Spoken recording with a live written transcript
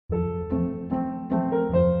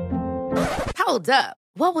Hold up.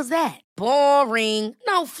 What was that? Boring.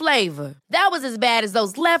 No flavor. That was as bad as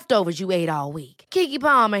those leftovers you ate all week. Keke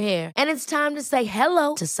Palmer here, and it's time to say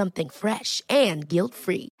hello to something fresh and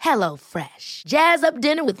guilt-free. Hello Fresh. Jazz up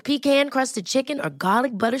dinner with pecan-crusted chicken or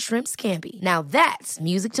garlic butter shrimp scampi. Now that's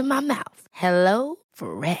music to my mouth. Hello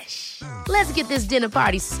Fresh. Let's get this dinner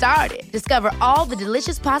party started. Discover all the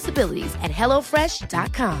delicious possibilities at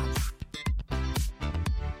hellofresh.com.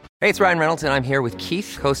 Hey, it's Ryan Reynolds, and I'm here with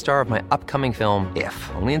Keith, co-star of my upcoming film,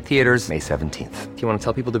 If, only in theaters May 17th. Do you want to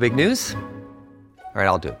tell people the big news? All right,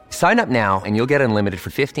 I'll do it. Sign up now and you'll get unlimited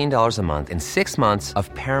for $15 a month and 6 months of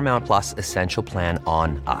Paramount Plus Essential Plan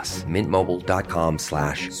on us.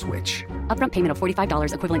 MintMobile.com/switch. Upfront payment of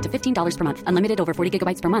 $45 equivalent to $15 per month. Unlimited over 40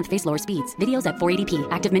 gigabytes per month. Face lower speeds. Videos at 480p.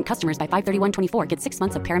 Active Mint customers by 531.24 get 6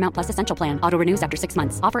 months of Paramount Plus Essential Plan. Auto renews after 6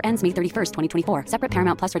 months. Offer ends May 31st, 2024. Separate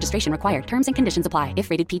Paramount Plus registration required. Terms and conditions apply if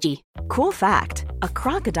rated PG. Cool fact, a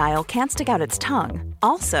crocodile can't stick out its tongue.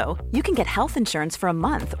 Also, you can get health insurance for a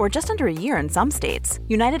month or just under a year in some states.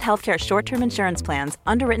 United Healthcare short-term insurance plans,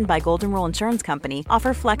 underwritten by Golden Rule Insurance Company,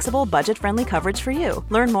 offer flexible, budget-friendly coverage for you.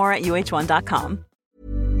 Learn more at uh1.com.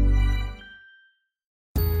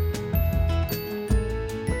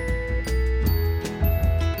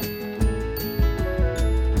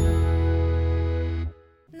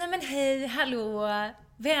 Nej men hej, hallå!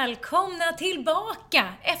 Välkomna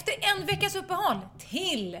tillbaka efter en veckas uppehåll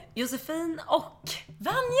till Josefin och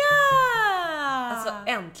Vanja! Alltså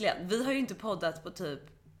äntligen, vi har ju inte poddat på typ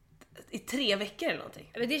i 3 veckor eller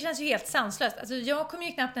någonting. Det känns ju helt sanslöst. Alltså jag kommer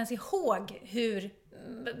ju knappt ens ihåg hur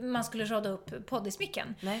man skulle rada upp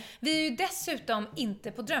poddismicken. Nej. Vi är ju dessutom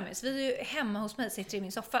inte på Drömmis. Vi är ju hemma hos mig, sitter i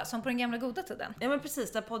min soffa, som på den gamla goda tiden. Ja men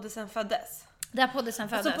precis, där poddisen föddes. Där poddisen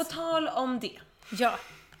föddes. Alltså på tal om det. Ja.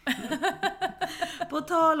 På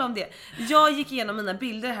tal om det. Jag gick igenom mina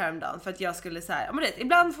bilder häromdagen för att jag skulle så här, ja men vet,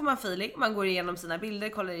 ibland får man feeling, man går igenom sina bilder,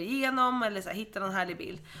 kollar igenom eller så här, hittar någon härlig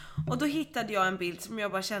bild. Och då hittade jag en bild som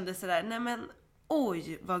jag bara kände så där, nej men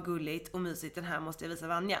oj vad gulligt och mysigt, den här måste jag visa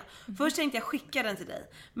Vanja. Först tänkte jag skicka den till dig,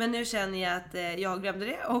 men nu känner jag att jag glömde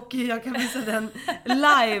det och jag kan visa den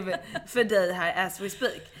live för dig här as we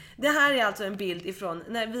speak. Det här är alltså en bild ifrån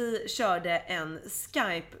när vi körde en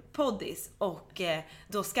Skype-poddis och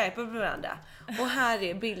då skypade vi varandra. Och här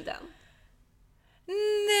är bilden.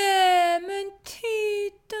 Nej men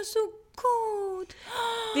titta så god.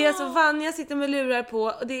 Det är alltså Vanja sitter med lurar på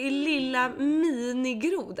och det är lilla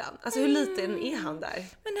minigrodan. Alltså hur liten är han där?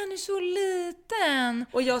 Men han är så liten.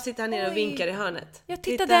 Och jag sitter här nere och vinkar i hörnet. Jag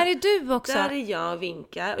tittar, där är du också. Där är jag och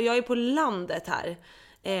vinkar och jag är på landet här.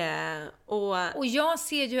 Och jag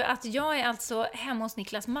ser ju att jag är alltså hemma hos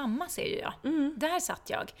Niklas mamma, ser ju jag. Där satt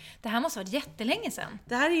jag. Det här måste ha varit jättelänge sedan.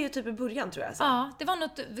 Det här är ju typ i början tror jag. Så. Ja, det var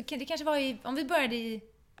något, det kanske var i, om vi började i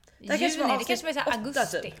juni, det kanske var så här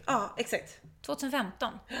augusti. Typ. Ja, exakt.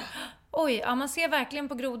 2015. Oj, ja, man ser verkligen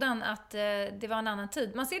på grodan att det var en annan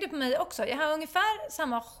tid. Man ser det på mig också. Jag har ungefär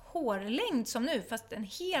samma hårlängd som nu, fast en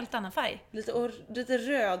helt annan färg. Lite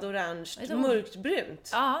röd, orange, mörkt brunt.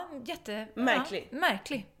 Ja, märklig. Ja,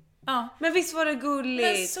 märklig. Ja. Men visst var det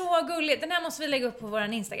gulligt? Men så gulligt. Den här måste vi lägga upp på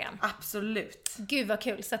våran Instagram. Absolut. Gud vad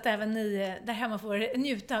kul, så att även ni där hemma får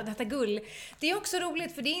njuta av detta gull. Det är också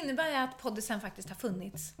roligt för det innebär att poddisen faktiskt har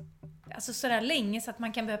funnits. Alltså sådär länge så att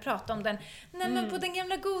man kan börja prata om den. Nej men på den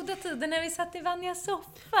gamla goda tiden när vi satt i Vanjas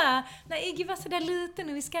soffa. När Iggy var sådär liten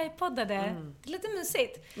och vi skypoddade. Det är lite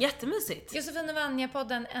mysigt. Jättemysigt. Josefin och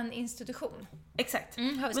Vanja-podden, en institution. Exakt. Har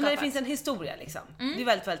vi men skapat. det finns en historia liksom. Det är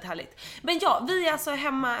väldigt, väldigt härligt. Men ja, vi är alltså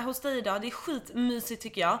hemma hos dig idag. Det är skitmysigt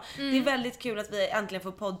tycker jag. Det är väldigt kul att vi äntligen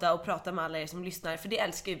får podda och prata med alla er som lyssnar. För det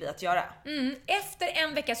älskar ju vi att göra. Efter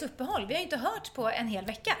en veckas uppehåll. Vi har ju inte hört på en hel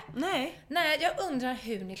vecka. Nej, jag undrar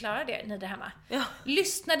hur ni klarar det, ni där hemma. Ja.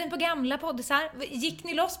 Lyssnade ni på gamla poddisar? Gick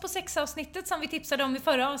ni loss på 6-avsnittet som vi tipsade om i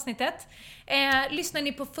förra avsnittet? Lyssnade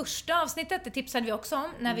ni på första avsnittet? Det tipsade vi också om.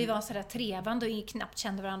 När vi var sådär trevande och knappt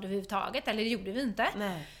kände varandra överhuvudtaget. Eller det gjorde vi inte.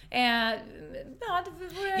 Nej.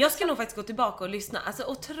 Jag ska nog faktiskt gå tillbaka och lyssna. Alltså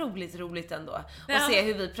otroligt roligt ändå. Och se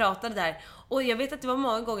hur vi pratade där. Och jag vet att det var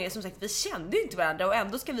många gånger, som sagt, vi kände ju inte varandra. Och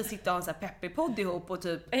ändå ska vi sitta och ha en sån här peppig podd ihop och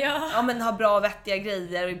typ men ha bra vettiga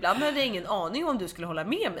grejer. Och ibland hade jag ingen aning om du skulle hålla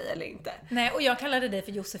med mig eller inte. Nej, och jag kallade dig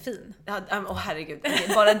för Josefin. Herregud,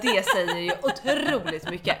 bara det säger ju otroligt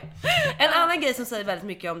mycket. En annan grej som säger väldigt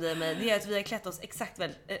mycket om dig och mig, det är att vi har klätt oss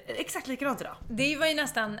exakt likadant idag. Det var ju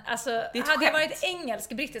nästan, alltså, hade jag varit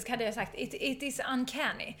engelsk-brittisk hade jag sagt it is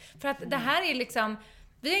uncanny. För att det här är liksom,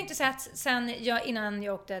 vi har inte sett sen innan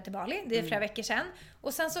jag åkte till Bali, det är flera veckor sedan.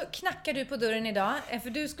 Och sen så knackar du på dörren idag, för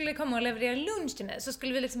du skulle komma och leverera lunch till mig. Så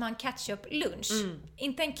skulle vi liksom ha en catch-up lunch.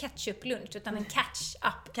 Inte en ketchup lunch, utan en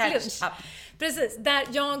catch-up lunch. Precis, där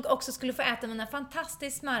jag också skulle få äta mina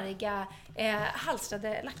fantastiskt smarriga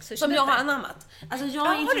halstrade laxsushi. Som jag har anammat. Alltså jag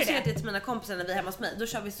har introducerat det till mina kompisar när vi är hemma hos mig. Då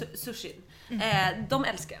kör vi sushi. De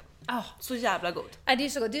älskar den. Så jävla god. Det är ju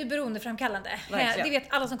så gott, det är beroendeframkallande. Verkligen. Det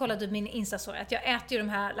vet alla som kollar typ min Insta-story, att jag äter ju de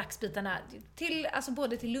här laxbitarna till, alltså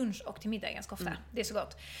både till lunch och till middag ganska ofta. Det är så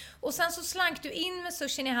gott. Och sen så slank du in med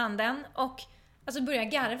sushin i handen och alltså börjar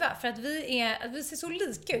garva för att vi ser så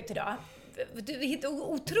lika ut idag. Det är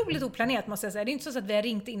otroligt oplanerat måste jag säga. Det är inte så att vi har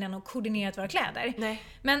ringt innan och koordinerat våra kläder. Nej.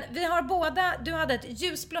 Men vi har båda, du hade ett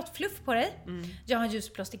ljusblått fluff på dig. Jag har en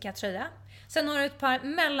ljusblå stickad tröja. Sen har du ett par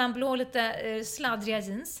mellanblå lite sladdriga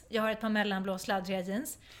jeans. Jag har ett par mellanblå sladdriga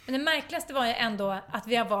jeans. Men det märkligaste var ju ändå att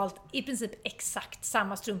vi har valt i princip exakt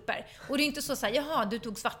samma strumpor. Och det är inte så här, jaha, du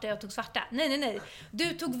tog svarta, jag tog svarta. Nej.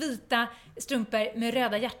 Du tog vita strumpor med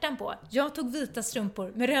röda hjärtan på. Jag tog vita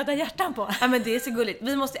strumpor med röda hjärtan på. Ja men det är så gulligt.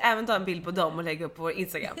 Vi måste även ta en bild på dem och lägga upp på vår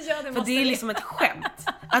Instagram. Ja, det för det är liksom ett skämt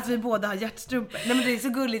att vi båda har hjärtstrumpor. Nej men det är så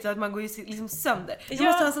gulligt att man går ju liksom sönder. Vi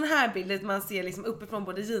måste ha en sån här bild att man ser liksom uppifrån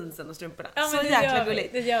både jeansen och strumporna. Ja, så jäkla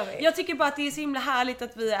gulligt. Det gör vi. Jag tycker bara att det är så himla härligt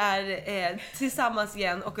att vi är tillsammans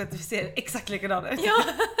igen och att vi ser exakt likadana ut. Ja.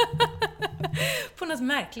 På något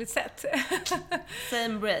märkligt sätt.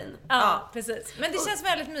 Same brain. Ja, precis. Men det känns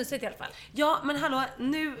väldigt mysigt i alla fall. Ja, men hallå,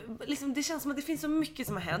 nu liksom, det känns som att det finns så mycket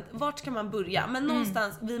som har hänt. Vart ska man börja? Men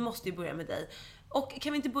någonstans, vi måste ju börja med dig. Och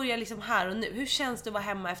kan vi inte börja liksom här och nu? Hur känns det att vara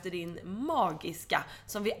hemma efter din magiska,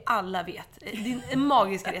 som vi alla vet, din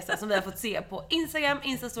magiska resa som vi har fått se på Instagram,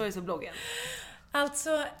 Insta-stories och bloggen?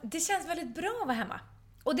 Alltså, det känns väldigt bra att vara hemma.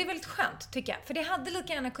 Och det är väldigt skönt tycker jag. För det hade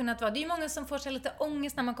lika gärna kunnat vara. Det är ju många som får sig lite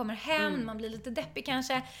ångest när man kommer hem. Man blir lite deppig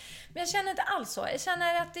kanske. Men jag känner inte alls så. Jag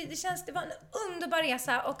känner att det var en underbar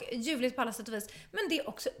resa och ljuvligt på alla sätt och vis. Men det är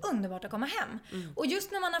också underbart att komma hem. Och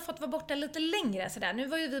just när man har fått vara borta lite längre sådär. Nu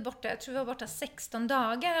var ju vi borta, jag tror vi var borta 16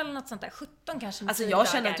 dagar eller något sånt där. 17 kanske. Alltså jag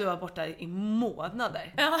känner att du var borta i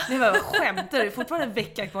månader. Ja. Det var skämtar. Det är fortfarande en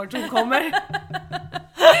vecka kvar till hon kommer.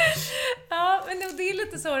 Ja, men det är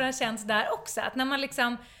lite så det har känts där också. Att när man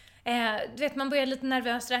liksom, du vet, man börjar lite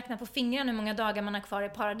nervöst räkna på fingrarna hur många dagar man har kvar i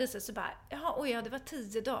paradiset. Så bara, det var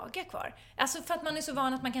 10 dagar kvar. Alltså för att man är så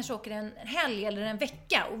van att man kanske åker en helg eller en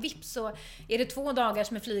vecka. Och vips så är det 2 dagar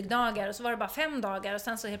som är flygdagar. Och så var det bara 5 dagar. Och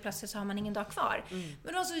sen så helt plötsligt så har man ingen dag kvar. Men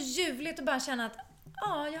det var så ljuvligt att bara känna att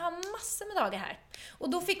jag har massor med dagar här. Och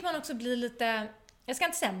då fick man också bli lite, jag ska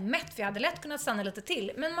inte säga mätt, för jag hade lätt kunnat stanna lite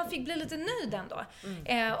till. Men man fick bli lite nöjd ändå.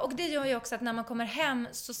 Och det gör ju också att när man kommer hem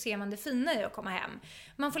så ser man det fina i att komma hem.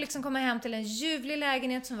 Man får liksom komma hem till en ljuvlig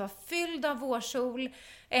lägenhet som var fylld av vårsol.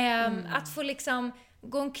 Att få liksom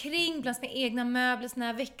gå omkring bland sina egna möbler,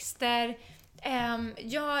 sina växter.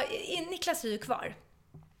 Niklas är ju kvar.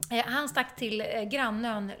 Han stack till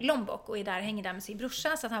grannön Lombok och är där, hänger där med sin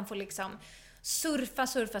brorsa. Så att han får liksom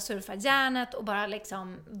surfa järnet och bara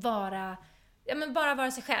liksom vara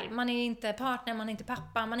sig själv. Man är inte partner, man är inte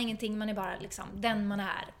pappa, man är ingenting, man är bara liksom den man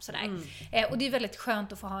är. Sådär. Och det är väldigt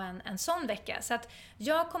skönt att få ha en sån vecka. Så att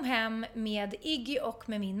jag kom hem med Iggy och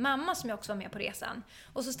med min mamma som jag också var med på resan.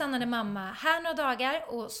 Och så stannade mamma här några dagar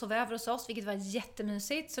och sov över hos oss, vilket var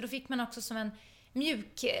jättemysigt. Så då fick man också som en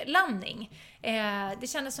mjuklandning. Det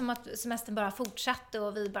kändes som att semestern bara fortsatte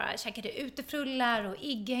och vi bara käkade utefrullar och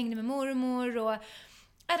Iggy hängde med mormor och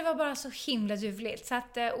det var bara så himla ljuvligt. Så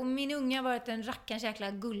att, och min unga har varit en rackarns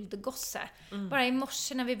jäkla guldgosse. Bara i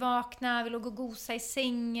morse när vi vaknade, vi låg och gosa i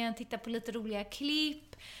sängen, tittade på lite roliga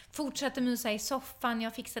klipp, fortsatte mysa i soffan,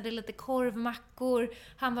 jag fixade lite korvmackor,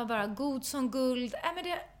 han var bara god som guld. Men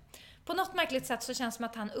det, på något märkligt sätt så känns det som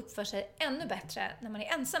att han uppför sig ännu bättre när man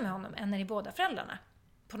är ensam med honom än när det är båda föräldrarna.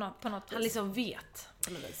 På något vis. Han liksom vet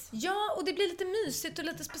på något vis. Ja, och det blir lite mysigt och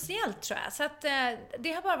lite speciellt tror jag. Så att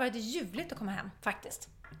det har bara varit ljuvligt att komma hem faktiskt.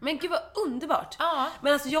 Men gud vad underbart. Ja.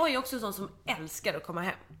 Men alltså jag är också sån som älskar att komma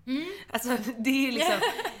hem. Alltså det är liksom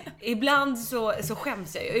ibland så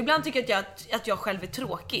skäms jag ju. Ibland tycker jag att jag själv är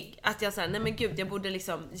tråkig. Att jag säger nej men gud, jag borde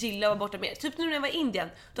liksom gilla att vara borta mer. Typ nu när jag var i Indien,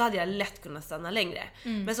 då hade jag lätt kunnat stanna längre.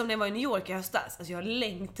 Men som när jag var i New York i höstas, alltså jag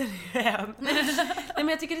längtar hem. Nej men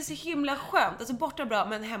jag tycker det är så himla skönt. Alltså borta bra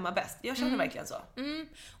men hemma bäst. Jag känner verkligen så.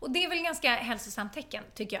 Och det är väl ganska hälsosamt tecken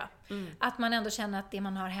tycker jag. Att man ändå känner att det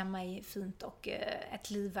man har hemma är fint och ett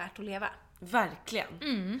liv värt att leva.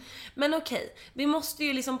 Verkligen. Men okej, vi måste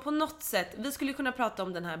ju liksom på något sätt, vi skulle kunna prata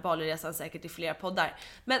om den här Bali-resan säkert i flera poddar,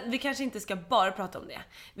 men vi kanske inte ska bara prata om det.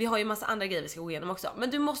 Vi har ju massa andra grejer vi ska gå igenom också. Men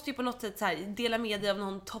du måste ju på något sätt så här, dela med dig av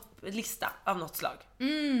någon topplista av något slag.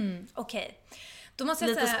 Okej. Då måste jag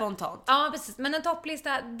Lite säga, spontant. Ja, precis. Men en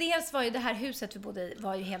topplista, dels var ju det här huset vi bodde i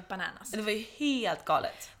var ju helt bananas. Det var ju helt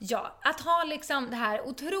galet. Ja, att ha liksom det här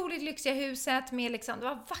otroligt lyxiga huset med liksom, det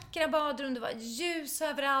var vackra badrum, det var ljus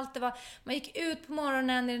överallt, man gick ut på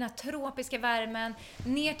morgonen i den här tropiska värmen,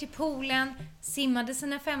 ner till poolen, simmade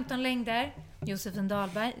sina 15 längder. Josefin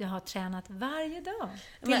Dahlberg, jag har tränat varje dag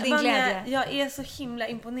till din glädje. Jag är så himla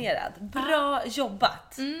imponerad. Bra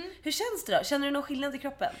jobbat. Hur känns det då? Känner du någon skillnad i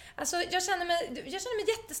kroppen? Alltså, jag känner mig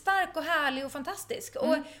jättestark och härlig och fantastisk.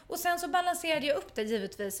 Och sen så balanserade jag upp det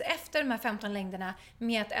givetvis efter de här 15 längderna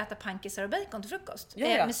med att äta pankisar och bacon till frukost.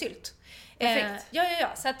 Ja. Med sylt. Perfekt.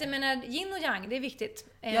 Ja. Så att jag menar, yin och yang, det är viktigt.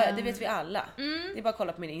 Ja, det vet vi alla. Det är bara att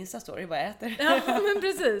kolla på min Insta-story vad jag äter. Ja, men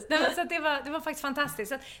precis. Så att det var faktiskt fantastiskt.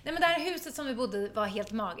 Så att, det här huset som vi bodde i var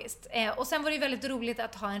helt magiskt. Och sen var det ju väldigt roligt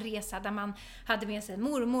att ha en resa där man hade med sig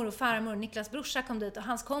mormor och farmor. Niklas brorsa kom dit och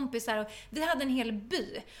hans kompisar. Och vi hade en hel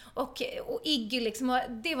by. Och Iggy liksom. Och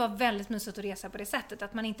det var väldigt mysigt att resa på det sättet.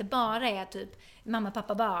 Att man inte bara är typ mamma,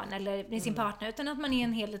 pappa, barn eller med sin partner. Utan att man är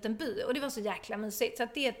en hel liten by. Och det var så jäkla mysigt. Så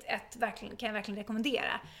att det är kan jag verkligen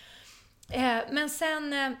rekommendera. Men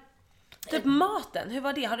sen... Typ maten, hur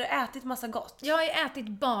var det? Har du ätit massa gott? Jag har ätit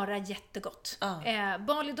bara jättegott.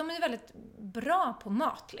 Bali, de är ju väldigt bra på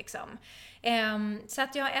mat liksom. Så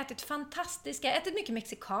att jag har ätit ätit mycket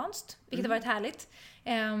mexikanskt, vilket har varit härligt.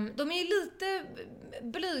 De är ju lite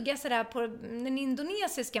blyga sådär på den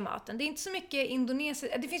indonesiska maten. Det är inte så mycket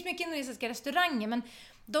det finns mycket indonesiska restauranger, men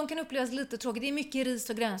de kan upplevas lite tråkigt. Det är mycket ris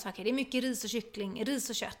och grönsaker, det är mycket ris och kyckling, ris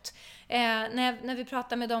och kött. När vi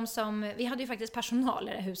pratar med dem vi hade ju faktiskt personal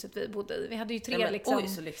i det huset vi bodde i. Vi hade ju tre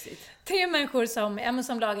människor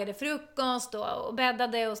som lagade frukost och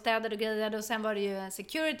bäddade och städade och grejade. Och sen var det ju en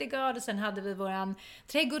security guard och sen hade vi våran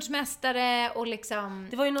trädgårdsmästare och liksom...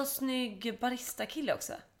 Det var ju någon snygg barista-kille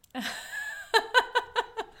också.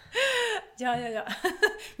 Ja.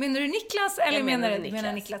 Menar du Niklas eller menar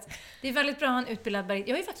du Niklas? Det är väldigt bra att ha en utbildad barista.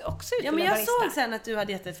 Jag är ju faktiskt också utbildad barista. Ja, men jag såg sen att du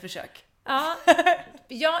hade gett ett försök. Ja,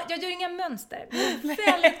 jag gör inga mönster.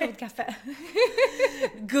 Väldigt god kaffe.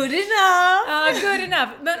 Good enough! Ja, good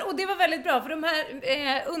enough. Och det var väldigt bra, för de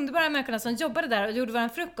här underbara människorna som jobbade där och gjorde våran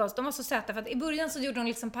frukost, de var så söta. För att i början så gjorde de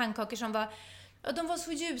liksom pannkakor som de var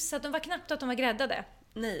så ljusa, de var knappt att de var gräddade.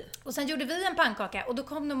 Nej. Och sen gjorde vi en pannkaka och då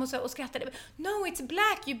kom de och skrattade. No, it's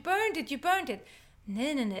black, you burned it.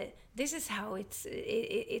 Nej. This is how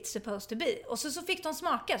it's supposed to be. Och så fick de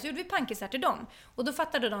smaka, så gjorde vi pankisar till dem. Och då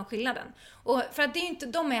fattade de skillnaden. Och för att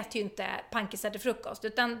de äter ju inte pankisar till frukost,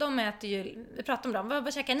 utan de äter ju, vi pratade om dem,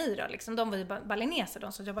 vad käkar ni då? Liksom, de var ju balineser,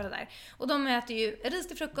 de som jobbade där. Och de äter ju ris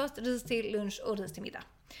till frukost, ris till lunch och ris till middag.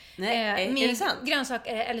 Nej, är det sant?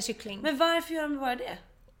 Grönsaker eller kyckling. Men varför gör de bara det?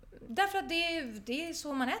 Därför att det är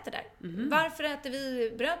så man äter där. Varför äter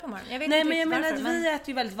vi bröd på morgonen? Jag vet Nej, inte men jag menar varför, att vi äter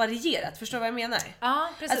ju väldigt varierat. Förstår du vad jag menar? Ja,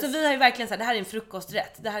 precis. Alltså vi har ju verkligen så här, det här är en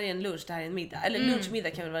frukosträtt, det här är en lunch, det här är en middag. Eller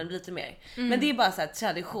lunchmiddag kan väl vara lite mer. Men det är bara så här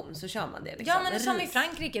tradition, så kör man det liksom. Ja, men som i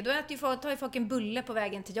Frankrike, då tar ju folk en bulle på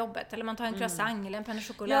vägen till jobbet. Eller man tar en croissant eller en penna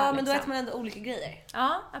choklad. Ja, men då liksom. äter man ändå olika grejer.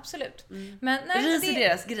 Ja, absolut. Men, Ris är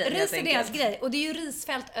deras grej. Ris är deras grej. Och det är ju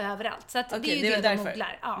risfält överallt. Så att det är ju det de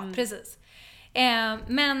odlar. Ja, precis.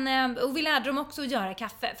 Och vi lärde dem också att göra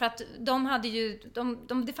kaffe, för att de hade ju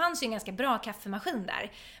det fanns ju en ganska bra kaffemaskin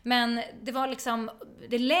där, men det var liksom,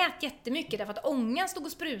 det lät jättemycket därför att ångan stod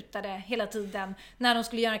och sprutade hela tiden när de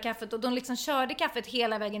skulle göra kaffet, och de liksom körde kaffet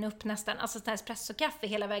hela vägen upp nästan, alltså sån här espresso-kaffe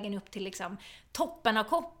hela vägen upp till liksom toppen av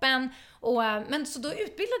koppen, men så då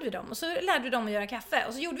utbildade vi dem och så lärde vi dem att göra kaffe,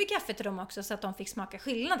 och så gjorde vi kaffe till dem också så att de fick smaka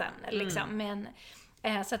skillnaden liksom, men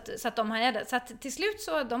så att de hade, så att till slut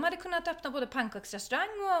så de hade kunnat öppna både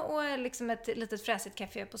pannkaksrestaurang och liksom ett litet fräsigt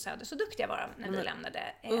café på Söder. Så duktiga var de när vi lämnade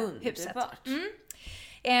huset.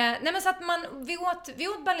 Nej, men så att vi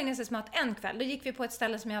åt balinesisk mat en kväll. Då gick vi på ett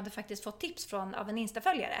ställe som jag hade faktiskt fått tips från av en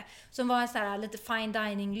Instaföljare, som var en så här lite fine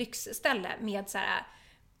dining lyxställe med så här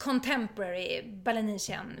contemporary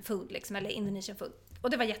Balinesian food liksom, eller Indonesian food. Och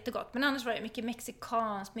det var jättegott, men annars var det mycket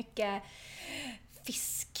mexikanskt, mycket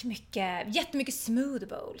fisk, jättemycket smoothie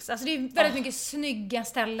bowls. Alltså det är väldigt mycket snygga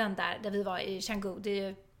ställen där vi var i Canggu. Det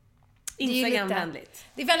är Instagramvänligt.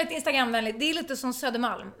 Det är väldigt Instagramvänligt. Det är lite som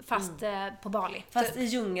Södermalm fast på Bali. Fast i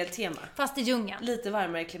djungeltema. Fast i djungeln. Lite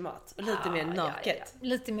varmare klimat och lite mer naket. Ja.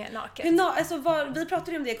 Lite mer naket. Vi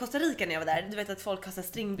pratade ju om det i Costa Rica när jag var där. Du vet att folk kastar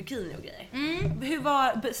stringbikini och grejer. Hur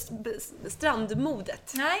var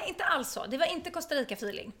strandmodet? Nej, inte alls så. Det var inte Costa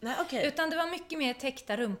Rica-feeling. Nej, okay. Utan det var mycket mer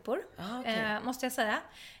täckta rumpor. Okay. Måste jag säga.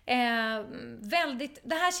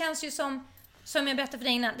 Det här känns ju som som jag berättade för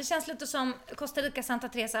dig innan, det känns lite som Costa Rica Santa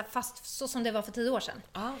Teresa fast så som det var för 10 år sedan.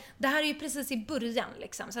 Det här är ju precis i början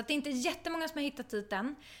liksom, så att det är inte jättemånga som har hittat dit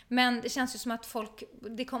än, men det känns ju som att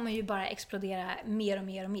det kommer ju bara explodera mer och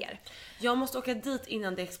mer och mer. Jag måste åka dit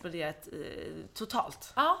innan det exploderat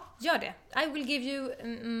totalt. Ja, gör det. I will give you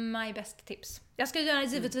my best tips. Jag ska göra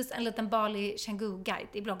givetvis en liten Bali Canggu-guide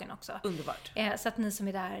i bloggen också. Underbart. Så att ni som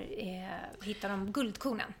är där hittar de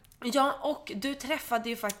guldkornen. Ja, och du träffade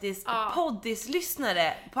ju faktiskt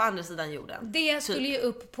poddislyssnare på andra sidan jorden. Det skulle ju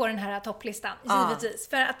upp på den här topplistan, givetvis.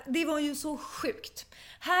 För att det var ju så sjukt.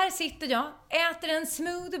 Här sitter jag, äter en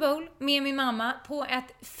smoothie bowl med min mamma på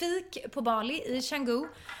ett fik på Bali i Canggu.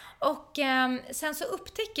 Och sen så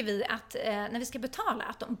upptäcker vi att när vi ska betala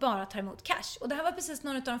att de bara tar emot cash. Och det här var precis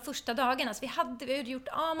några av de första dagarna. Så vi hade gjort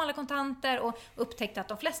av med alla kontanter och upptäckte att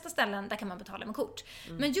de flesta ställen där kan man betala med kort.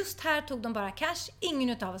 Men just här tog de bara cash, ingen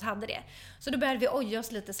utav oss hade det. Så då började vi oja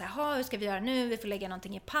oss lite så här, hur ska vi göra nu? Vi får lägga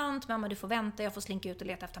någonting i pant, mamma du får vänta, jag får slinka ut och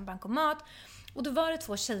leta efter en bankomat. Och då var det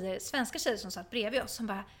 2 svenska tjejer som satt bredvid oss som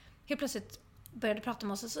bara helt plötsligt började prata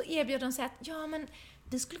med oss och så erbjöd de sig att men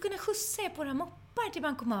vi skulle kunna skjutsa er på våra moppar till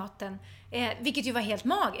bankomaten, vilket ju var helt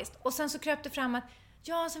magiskt. Och sen så kröp det fram att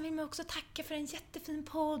sen vill man också tacka för en jättefin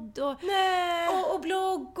podd och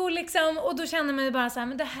blogg och liksom, och då kände man ju bara så här,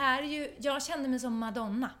 men det här är ju, jag kände mig som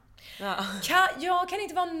Madonna. Jag kan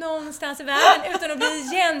inte vara någonstans i världen utan att bli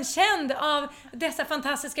igenkänd av dessa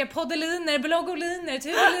fantastiska poddeliner, bloggoliner,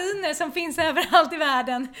 tubeliner som finns överallt i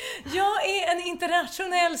världen. Jag är en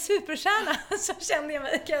internationell superstjärna, så kände jag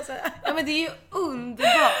mig, kan jag säga. Ja, men det är ju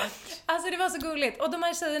underbart. Alltså det var så gulligt. Och de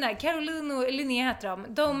här tjejerna, Caroline och Linnea heter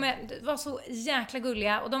de var så jäkla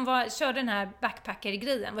gulliga. Och de körde den här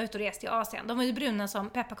backpacker-grejen, var ute och reste i Asien. De var ju bruna som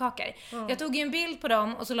pepparkakor. Jag tog ju en bild på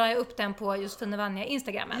dem och så la jag upp den på just Fina Vanja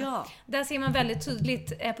Instagrammen. Där ser man väldigt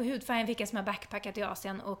tydligt på hudfärgen vilka som har backpackat i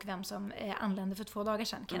Asien och vem som anlände för 2 dagar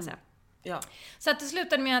sedan, kan jag säga. Ja. Så att det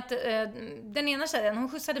slutade med att den ena tjejen,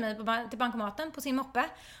 hon skjutsade mig till bankomaten på sin moppe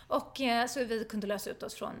och så vi kunde lösa ut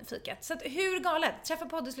oss från fiket. Så att, hur galet? Träffa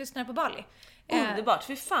poddislyssnare på Bali. Underbart,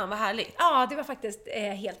 för fan vad härligt. Ja, det var faktiskt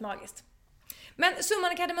helt magiskt. Men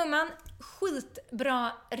summan och kardemumman,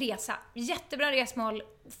 skitbra resa. Jättebra resmål,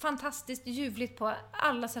 fantastiskt ljuvligt på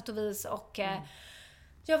alla sätt och vis och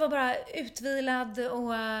jag var bara utvilad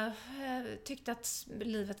och tyckte att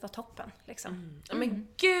livet var toppen liksom. Men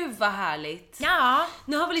gud vad härligt. Ja.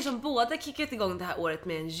 Nu har vi liksom båda kickat igång det här året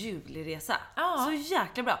med en jullresa. Så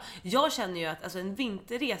jäkla bra. Jag känner ju att en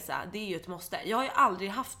vinterresa, det är ju ett måste. Jag har ju aldrig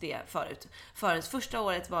haft det förut. Förrän första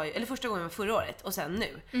gången var förra året och sen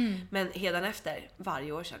nu. Men hedan efter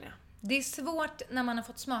varje år känner jag. Det är svårt när man har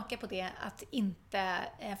fått smaka på det att inte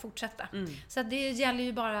fortsätta. Så att det gäller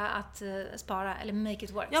ju bara att spara eller make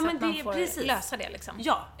it work. Ja, så men att man får lösa det liksom.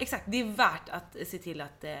 Ja, exakt. Det är värt att se till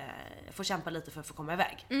att få kämpa lite för att få komma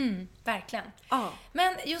iväg. Verkligen.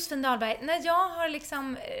 Men Josefin Dahlberg, när jag har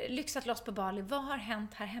liksom lyxat loss på Bali, vad har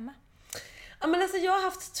hänt här hemma? Ja, men jag har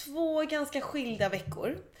haft 2 ganska skilda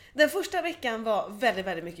veckor. Den första veckan var väldigt,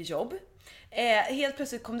 väldigt mycket jobb. Helt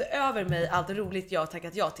plötsligt kom det över mig allt roligt jag har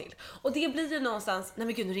tackat ja till. Och det blir ju någonstans, nej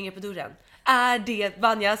men gud, nu ringer på dörren. Är det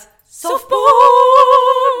Vanjas soffbord?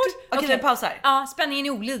 Okej, det är paus här. Ja, spänningen är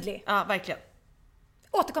olidlig. Ja, verkligen.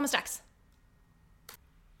 Återkommer strax.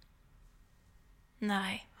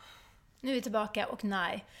 Nej. Nu är vi tillbaka och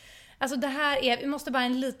nej. Alltså det här vi måste bara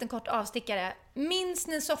en liten kort avstickare. Minns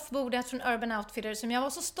ni soffbordet från Urban Outfitters som jag var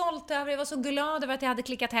så stolt över? Jag var så glad över att jag hade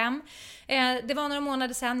klickat hem. Det var några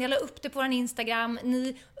månader sedan. Jag la upp det på en Instagram.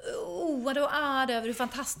 Ni oade och ad över hur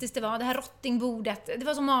fantastiskt det var. Det här rottingbordet. Det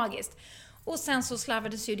var så magiskt. Och sen så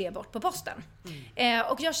slarvades ju det bort på posten.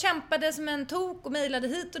 Och jag kämpade som en tok och mejlade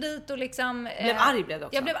hit och dit och liksom... Blev arg blev det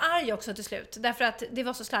också. Jag blev arg också till slut. Därför att det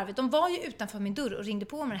var så slarvigt. De var ju utanför min dörr och ringde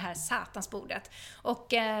på med det här satansbordet.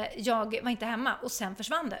 Och jag var inte hemma och sen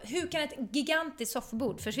försvann det. Hur kan ett gigantiskt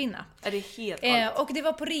soffbord försvinna? Är det helt galet? Och det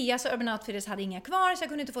var på rea så Urban Outfitters hade inga kvar så jag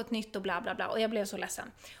kunde inte få ett nytt och bla bla bla. Och jag blev så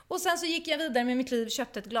ledsen. Och sen så gick jag vidare med mitt liv,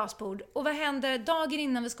 köpte ett glasbord. Och vad händer dagen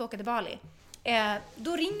innan vi ska åka till Bali?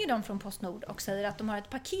 Då ringer de från PostNord och säger att de har ett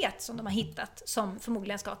paket som de har hittat som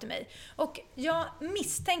förmodligen ska till mig. Och jag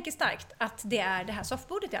misstänker starkt att det är det här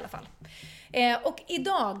soffbordet i alla fall. Och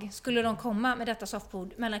idag skulle de komma med detta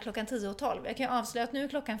soffbord mellan klockan 10 och 12. Jag kan ju avslöja att nu är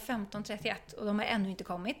klockan 15:31 och de har ännu inte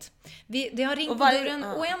kommit. Det har ringt på dörren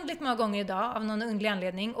oändligt många gånger idag av någon underlig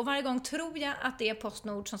anledning. Och varje gång tror jag att det är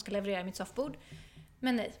PostNord som ska leverera mitt soffbord.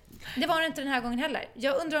 Men nej, det var det inte den här gången heller.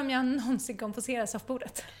 Jag undrar om jag någonsin kommer få se det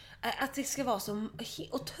soffbordet. Att det ska vara så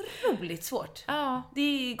otroligt svårt. Ja. Det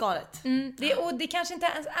är galet. Och det kanske inte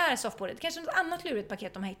ens är softboardet. Det kanske är något annat lurigt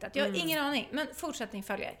paket de har hittat. Jag har ingen aning. Men fortsättning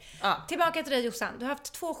följer. Ja. Tillbaka till dig, Jossan. Du har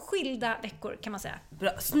haft 2 skilda veckor, kan man säga.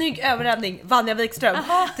 Bra. Snygg överräddning, Vanja Wikström.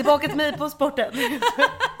 Tillbaka till mig på sporten.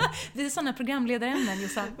 Det är sådana programledarämnen,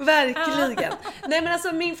 Jossan. Verkligen. Nej, men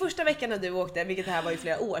alltså min första vecka när du åkte, vilket det här var ju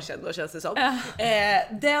flera år sedan då, känns det som.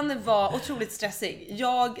 Den var otroligt stressig.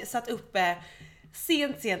 Jag satt uppe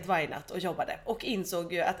sent varje natt och jobbade och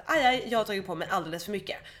insåg ju att jag har tagit på mig alldeles för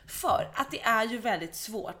mycket. För att det är ju väldigt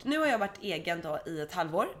svårt. Nu har jag varit egen då i ett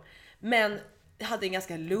halvår, men jag hade en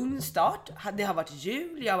ganska lugn start. Det har varit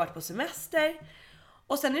jul, jag har varit på semester.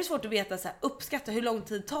 Och sen är det svårt att veta, så här, uppskatta hur lång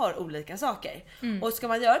tid tar olika saker. Och ska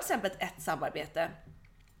man göra till exempel ett samarbete,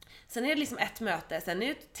 sen är det liksom ett möte, sen är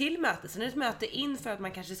det ett till möte, sen är det ett möte inför att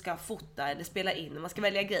man kanske ska fota eller spela in och man ska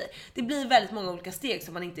välja grejer. Det blir väldigt många olika steg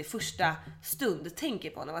som man inte i första stund tänker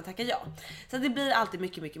på när man tackar ja. Så det blir alltid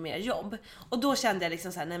mycket mer jobb. Och då kände jag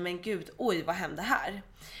liksom så här, nej men gud, oj vad hände här?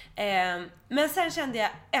 Men sen kände jag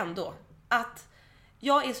ändå att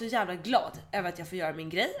jag är så jävla glad över att jag får göra min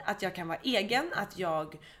grej, att jag kan vara egen, att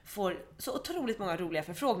jag får så otroligt många roliga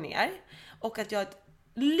förfrågningar och att jag har ett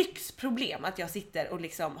lyxproblem att jag sitter och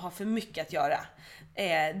liksom har för mycket att göra.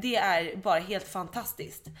 Det är bara helt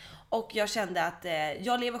fantastiskt. Och jag kände att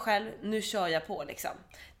jag lever själv, nu kör jag på liksom.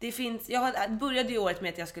 Jag började ju året med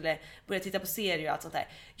att jag skulle börja titta på serier och allt sånt där.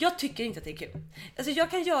 Jag tycker inte att det är kul. Alltså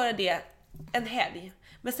jag kan göra det en helg,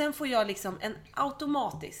 men sen får jag liksom en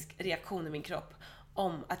automatisk reaktion i min kropp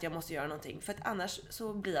om att jag måste göra någonting, för att annars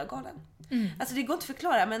så blir jag galen. Alltså det går inte att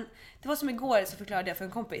förklara, men det var som igår så förklarade jag för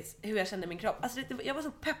en kompis hur jag kände min kropp. Alltså jag var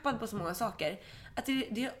så peppad på så många saker att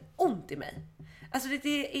det gör ont i mig. Alltså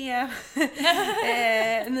det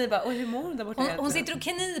är ni bara, och hur mår hon där borta? Hon sitter och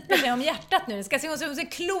kniper sig om hjärtat nu. Ska se hon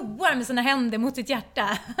ser kloar med sina händer mot sitt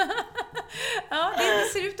hjärta. Ja,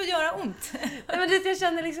 det ser ut att göra ont. Nej, men jag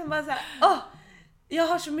känner liksom bara så här, jag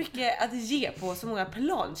har så mycket att ge på så många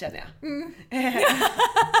plan, känner jag.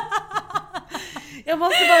 Jag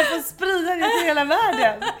måste bara få sprida det till hela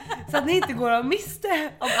världen, så att ni inte går och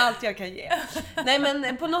miste om allt jag kan ge. Nej,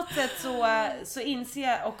 men på något sätt så inser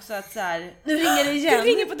jag också att så här, nu ringer det igen. Det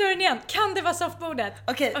ringer på dörren igen. Kan det vara softboardet?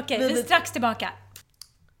 Okej, vi är strax tillbaka.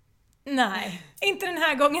 Nej, inte den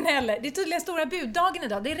här gången heller. Det är tydligen stora buddagen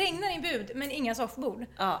idag. Det regnar i bud, men inga soffbord.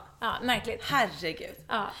 Ja, märkligt. Herregud.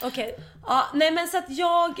 Ja, okej. Ja, nej, men så att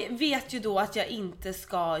jag vet ju då att jag inte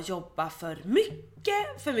ska jobba för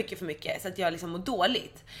mycket så att jag liksom mår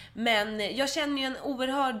dåligt. Men jag känner ju en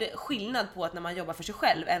oerhörd skillnad på att när man jobbar för sig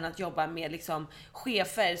själv än att jobba med liksom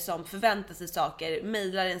chefer som förväntar sig saker,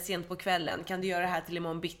 mejlar en sent på kvällen, kan du göra det här till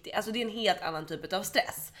imorgon bitti? Alltså det är en helt annan typ av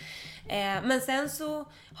stress. Men sen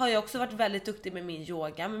så har jag också varit väldigt duktig med min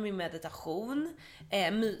yoga, med min meditation,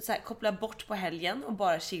 så här, koppla bort på helgen och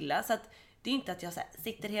bara chilla, så att det är inte att jag så här,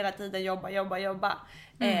 sitter hela tiden jobba.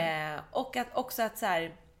 Och att också att så här,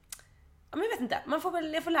 ja, men jag vet inte, jag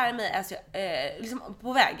får lära mig alltså, liksom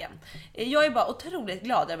på vägen. Jag är bara otroligt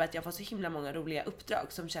glad över att jag får så himla många roliga uppdrag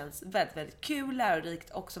som känns väldigt, väldigt kul, lärorikt,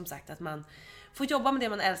 och som sagt att man får jobba med det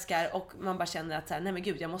man älskar och man bara känner att så här, nej men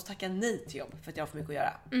gud, jag måste tacka nej till jobb för att jag har för mycket att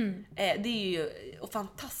göra. Det är ju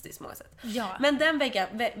fantastiskt på många sätt. Ja. Men den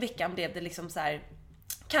veckan blev det liksom så här,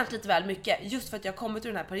 kanske lite väl mycket, just för att jag kommit ur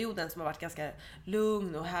den här perioden som har varit ganska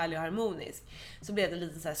lugn och härlig och harmonisk, så blev det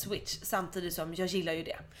lite så här switch, samtidigt som jag gillar ju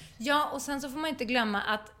det. Ja, och sen så får man inte glömma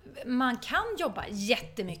att man kan jobba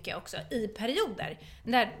jättemycket också i perioder,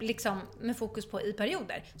 där liksom med fokus på i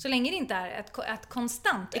perioder, så länge det inte är ett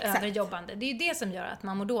konstant överjobbande. Det är ju det som gör att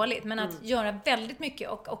man mår dåligt, men att göra väldigt mycket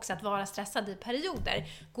och också att vara stressad i perioder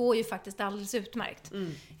går ju faktiskt alldeles utmärkt.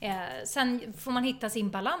 Sen får man hitta sin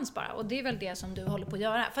balans bara, och det är väl det som du håller på att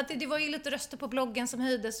göra. För att det var ju lite röster på bloggen som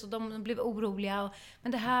höjdes och de blev oroliga.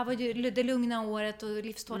 Men det här var ju det lugna året och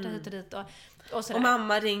livstårta hit och dit. Och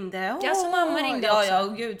mamma ringde. Ja, så mamma ringde också. Ja,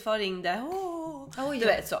 och gudfar ringde. Du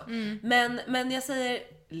vet så. Men jag säger,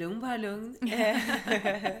 lugn.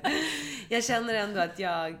 Jag känner ändå att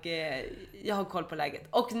jag har koll på läget.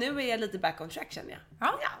 Och nu är jag lite back on track, känner jag.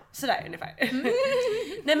 Ja, sådär ungefär.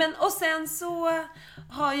 Nej, men och sen så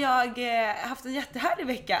har jag haft en jättehärlig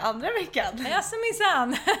vecka, andra veckan. Ja, så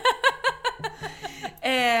minsann.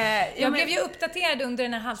 Jag blev ju uppdaterad under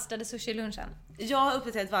den här halstrade sushi-lunchen. Jag har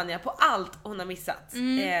uppdaterat Vanja på allt hon har missat.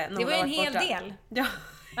 Det var ju en hel del.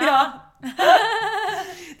 Ja.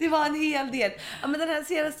 Det var en hel del. Ja, men den här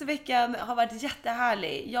senaste veckan har varit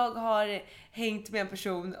jättehärlig. Jag har hängt med en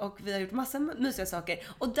person och vi har gjort massa mysiga saker.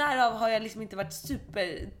 Och därav har jag liksom inte varit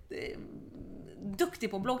super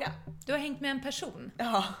duktig på att blogga. Du har hängt med en person.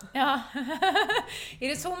 Ja. Är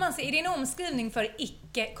det så man ser? Är det en omskrivning för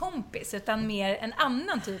icke-kompis utan mer en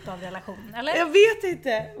annan typ av relation, eller? Jag vet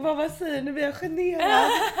inte vad man säger, nu blir jag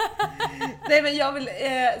generad. Nej men jag vill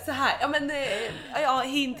så här. Ja men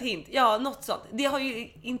hint. Ja, något sånt. Det har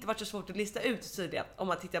ju inte varit så svårt att lista ut tydligen om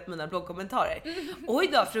man tittar på mina bloggkommentarer. Oj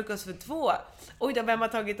då, frukost för 2. Oj då, vem har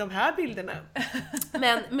tagit de här bilderna?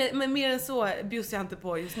 Men mer än så bjussar jag inte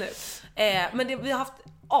på just nu. Men vi har haft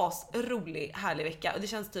rolig härlig vecka och det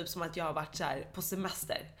känns typ som att jag har varit så här på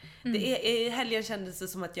semester. I helgen kändes det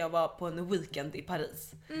som att jag var på en weekend i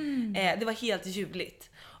Paris. Det var helt ljuvligt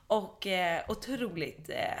och otroligt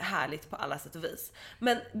härligt på alla sätt och vis.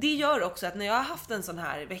 Men det gör också att när jag har haft en sån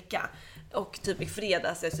här vecka och typ i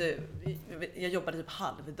fredags, alltså, jag jobbade typ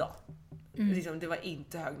halvdag. Liksom, det var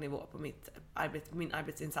inte hög nivå på min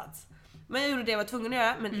arbetsinsats. Men jag gjorde det jag var tvungen att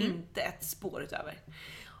göra, men inte ett spår utöver.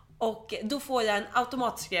 Och då får jag en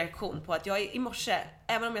automatisk reaktion på att jag i morse,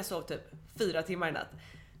 även om jag sov typ 4 timmar i natt,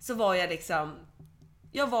 så var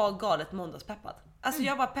jag var galet måndagspeppad. Alltså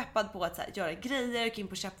jag var peppad på att så här, göra grejer, gick in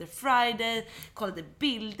på Chapter Friday, kollade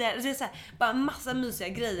bilder, det är så här, bara massa mysiga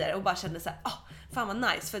grejer och bara kände så här, fan vad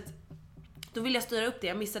nice, för att då vill jag styra upp det.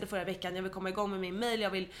 Jag missade förra veckan. Jag vill komma igång med min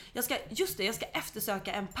mail. Jag ska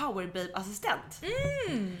eftersöka en Powerbabe-assistent.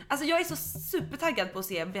 Alltså jag är så supertaggad på att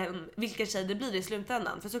se vilken tjej det blir i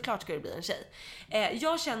slutändan. För såklart ska det bli en tjej.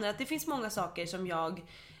 Jag känner att det finns många saker som jag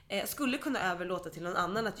skulle kunna överlåta till någon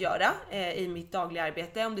annan att göra i mitt dagliga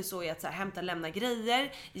arbete. Om det så är att så här, hämta, lämna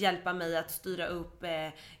grejer, hjälpa mig att styra upp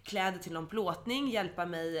kläder till någon plåtning, hjälpa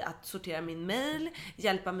mig att sortera min mail,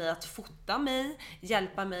 hjälpa mig att fota mig,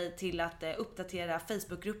 hjälpa mig till att uppdatera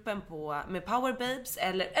Facebookgruppen med Powerbabes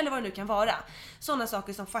eller vad det nu kan vara. Sådana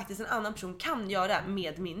saker som faktiskt en annan person kan göra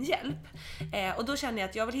med min hjälp. Och då känner jag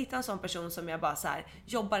att jag vill hitta en sån person som jag bara så här,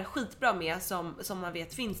 jobbar skitbra med, som man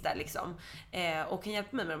vet finns där liksom, och kan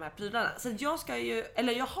hjälpa mig med de här prylarna. Så jag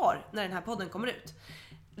har, när den här podden kommer ut,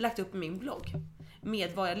 lagt upp min blogg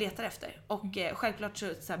med vad jag letar efter. Och självklart så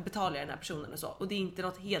här, betalar jag den här personen och så. Och det är inte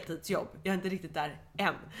något heltidsjobb. Jag är inte riktigt där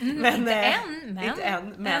än. Inte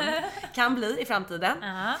än, men kan bli i framtiden.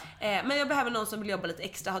 Men jag behöver någon som vill jobba lite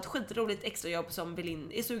extra, ha ett skitroligt extrajobb, som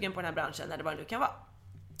är sugen på den här branschen eller vad det nu kan vara.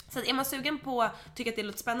 Så att är man sugen på, tycker att det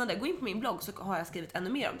låter spännande, gå in på min blogg så har jag skrivit ännu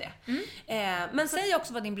mer om det. Men säg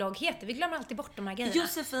också vad din blogg heter. Vi glömmer alltid bort de här grejerna.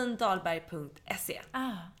 Josefindalberg.se.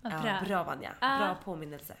 Bra Vanja. Bra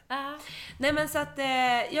påminnelse. Nej men så att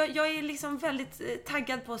jag är liksom väldigt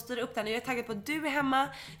taggad på att styra upp den. Jag är taggad på att du är hemma.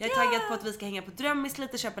 Jag är taggad på att vi ska hänga på Drömmis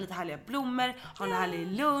lite, köpa lite härliga blommor, ha en härlig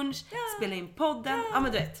lunch, spela in podden. Ja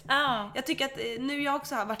men du vet. Jag tycker att nu jag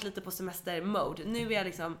också har varit lite på semester-mode. Nu är jag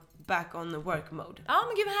liksom back on work mode. Ja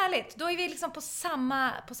men gud vad härligt. Då är vi liksom på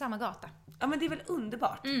samma gata. Ja men det är väl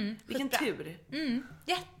underbart. Vilken tur.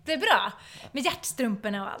 Jättebra. Med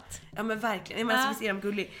hjärtstrumporna och allt. Ja men verkligen. Jag menar, så ser de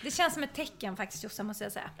gullig. Det känns som ett tecken faktiskt, Jossa, måste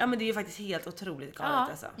jag säga. Ja men det är ju faktiskt helt otroligt galet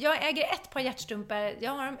alltså. Jag äger ett par hjärtstrumpor.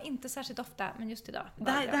 Jag har dem inte särskilt ofta, men just idag.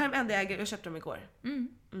 Det här är det enda jag äger. Jag köpte dem igår.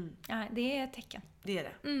 Ja, det är ett tecken. Det är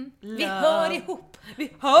det. Vi hör ihop.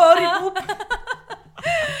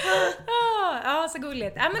 Ja, så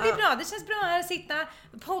gulligt. Ja, men det är bra. Det känns bra att sitta,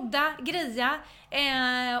 podda, greja.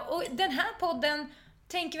 Och den här podden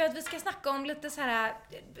tänker vi att vi ska snacka om lite så här,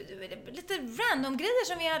 lite random grejer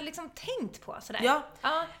som vi har liksom tänkt på sådär. Ja.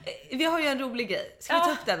 Vi har ju en rolig grej. Ska vi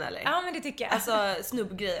ta upp den eller? Ja, men det tycker jag. Alltså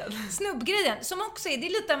snubbgrejen. Snubbgrejen som också är, det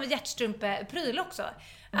är lite av en hjärtstrumpepryl också.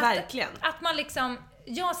 Verkligen. Att man liksom,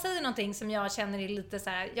 jag säger någonting som jag känner är lite så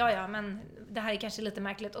här, ja men det här är kanske lite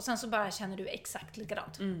märkligt, och sen så bara känner du exakt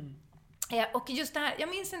likadant. Och just det här, jag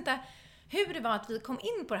minns inte hur det var att vi kom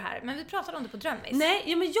in på det här, men vi pratade om det på Drömmis.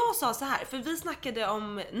 Nej, men jag sa så här, för vi snackade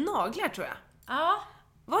om naglar tror jag. Ja.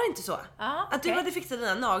 Var det inte så? Ja, att du hade fixat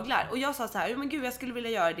dina naglar och jag sa så här, men gud jag skulle vilja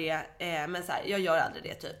göra det, men så här, jag gör aldrig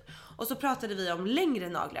det typ. Och så pratade vi om längre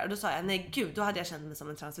naglar och då sa jag, nej gud, då hade jag känt mig som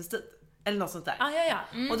en transvestit. Eller något sånt där. Ja.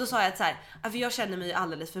 Och då sa jag att så här, för jag känner mig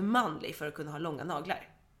alldeles för manlig för att kunna ha långa naglar.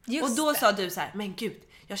 Just och då det. sa du så här, men gud,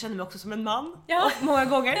 jag känner mig också som en man. Och många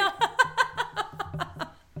gånger.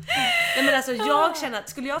 Nej men alltså jag känner att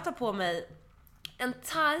skulle jag ta på mig en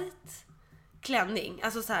tight klänning,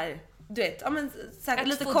 alltså så här, du vet, ja men så här,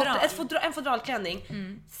 lite kort, en fodralklänning,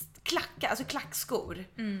 klackar, alltså klackskor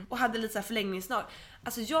och hade lite så här förlängningssnag.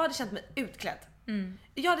 Alltså jag hade känt mig utklädd.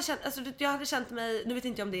 Jag hade känt mig, nu vet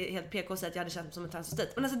inte jag om det är helt PK att säga att jag hade känt mig som en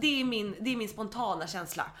transvestit, men alltså det är min spontana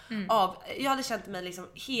känsla av, jag hade känt mig liksom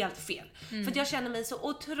helt fel. För att jag känner mig så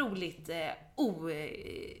otroligt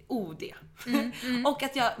OD. Och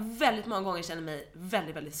att jag väldigt många gånger känner mig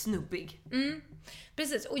väldigt, väldigt snubbig.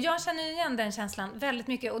 Precis, och jag känner igen den känslan väldigt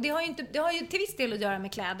mycket. Och det har ju till viss del att göra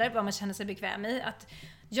med kläder, vad man känner sig bekväm i. Att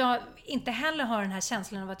jag inte heller har den här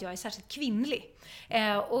känslan av att jag är särskilt kvinnlig.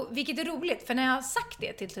 Och vilket är roligt, för när jag har sagt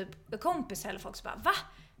det till typ kompisar eller folk så bara, va?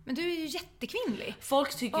 Men du är ju jättekvinnlig.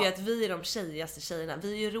 Folk tycker ju att vi är de tjejigaste tjejerna.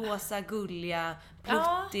 Vi är ju rosa, gulliga,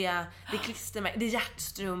 pluttiga, det är klistermärken, det är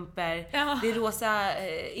hjärtstrumpor, det är rosa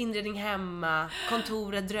inredning hemma,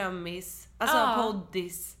 kontoret, drömmis, alltså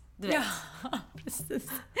poddis. Du vet. Ja,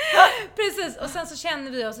 precis. Och sen så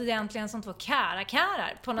känner vi oss egentligen som två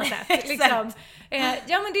kärar på något sätt. Liksom.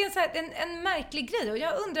 Ja, men det är en märklig grej. Och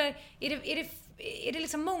jag undrar, är det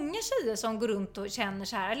liksom många tjejer som går runt och känner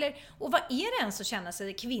så här? Eller, och vad är det ens att känna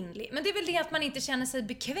sig kvinnlig? Men det är väl det att man inte känner sig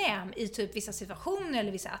bekväm i typ vissa situationer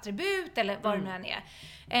eller vissa attribut eller vad det nu än är.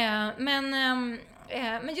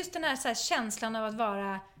 Men just den här, så här känslan av att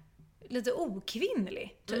vara lite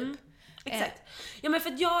okvinnlig, typ. Exakt. Ja, men för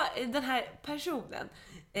att den här personen,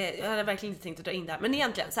 jag hade verkligen inte tänkt att dra in det här, men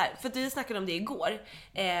egentligen så här, för att vi snackade om det igår,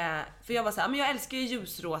 för jag var så här, men jag älskar ju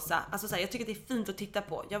ljusrosa, alltså så här, jag tycker att det är fint att titta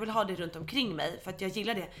på, jag vill ha det runt omkring mig för att jag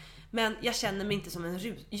gillar det, men jag känner mig inte som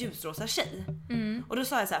en ljusrosa tjej. Och då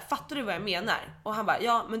sa jag så här, fattar du vad jag menar? Och han bara,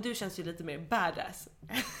 ja, men du känns ju lite mer badass.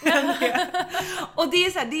 Och det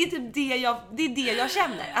är så här, det är typ det jag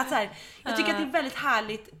känner, att så här, jag tycker att det är väldigt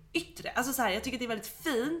härligt yttre, alltså så här, jag tycker att det är väldigt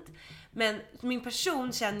fint. Men min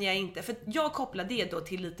person känner jag inte, för jag kopplar det då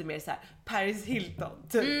till lite mer så här Paris Hilton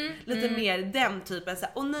typ. Lite mer den typen så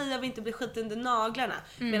här, och nej, jag vill inte bli skit under naglarna.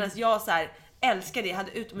 Medan jag så här älskar det. Jag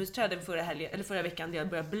hade utomhusträden förra veckan där jag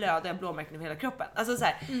började blöda, jag blåmärken över hela kroppen. Alltså så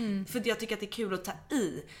här, för jag tycker att det är kul att ta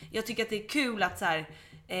i. Jag tycker att det är kul att så här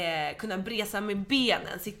kunna bresa med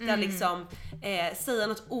benen, sitta liksom säga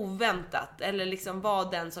något oväntat eller liksom vara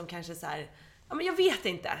den som kanske så här, ja, men jag vet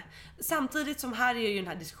inte. Samtidigt som här är ju den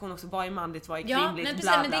här diskussionen också, vad är manligt, vad är kvinnligt, men precis,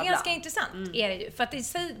 bla, bla, men det är bla. ganska intressant är det ju. För att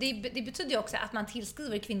det betyder ju också att man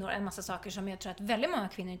tillskriver kvinnor en massa saker som jag tror att väldigt många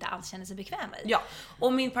kvinnor inte alls känner sig bekväma i. Ja,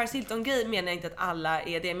 och min Paris Hilton-grej menar jag inte att alla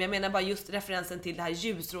är det, men jag menar bara just referensen till det här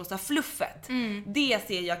ljusrosa fluffet. Det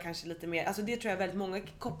ser jag kanske lite mer, alltså det tror jag väldigt många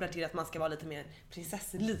kopplar till att man ska vara lite mer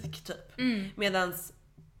prinsesslik typ. Medans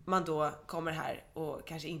man då kommer här och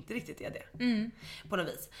kanske inte riktigt är det på något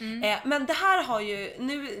vis. Men det här har ju,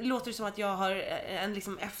 nu låter det som att jag har en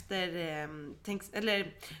liksom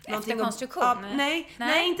efterkonstruktion. Nej,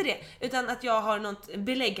 inte det, utan att jag har något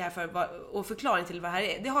belägg här för och förklaring till vad det här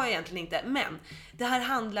är. Det har jag egentligen inte, men det här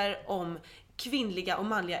handlar om kvinnliga och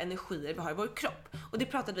manliga energier vi har i vår kropp. Och det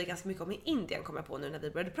pratade vi ganska mycket om i Indien, kom jag på nu när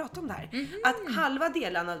vi började prata om det här. Att halva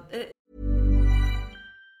delarna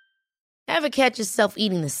Ever catch yourself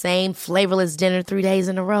eating the same flavorless dinner 3 days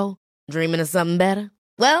in a row? Dreaming of something better?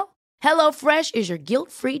 Well, HelloFresh is your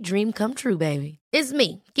guilt-free dream come true, baby. It's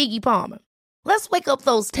me, Keke Palmer. Let's wake up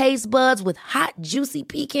those taste buds with hot, juicy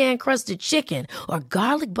pecan-crusted chicken or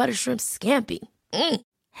garlic butter shrimp scampi.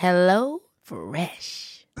 Hello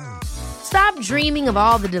Fresh. Stop dreaming of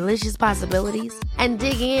all the delicious possibilities and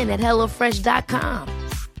dig in at HelloFresh.com.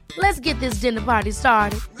 Let's get this dinner party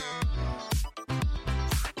started.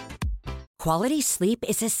 Quality sleep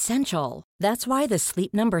is essential. That's why the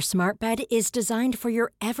Sleep Number Smart Bed is designed for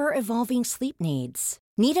your ever-evolving sleep needs.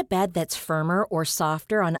 Need a bed that's firmer or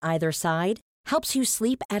softer on either side? Helps you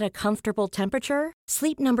sleep at a comfortable temperature?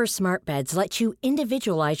 Sleep Number Smart Beds let you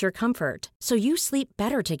individualize your comfort, so you sleep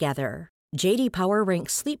better together. J.D. Power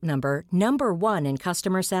ranks Sleep Number #1 in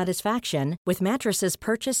customer satisfaction with mattresses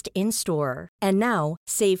purchased in-store. And now,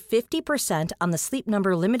 save 50% on the Sleep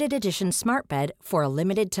Number Limited Edition Smart Bed for a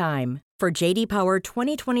limited time. For JD Power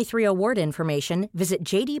 2023 award information, visit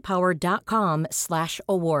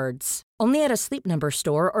jdpower.com/awards. Only at a Sleep Number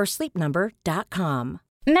store or sleepnumber.com.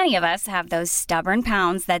 Many of us have those stubborn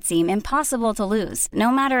pounds that seem impossible to lose,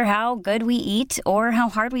 no matter how good we eat or how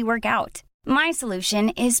hard we work out. My solution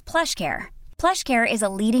is PlushCare. PlushCare is a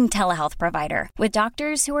leading telehealth provider with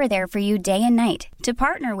doctors who are there for you day and night to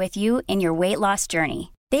partner with you in your weight loss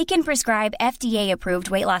journey. They can prescribe FDA-approved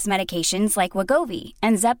weight loss medications like Wegovy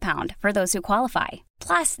and Zepbound for those who qualify.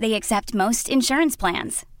 Plus, they accept most insurance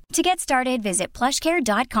plans. To get started, visit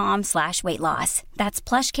plushcare.com/weightloss. That's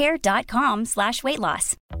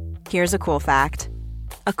plushcare.com/weightloss. Here's a cool fact.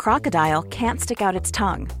 A crocodile can't stick out its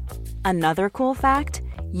tongue. Another cool fact,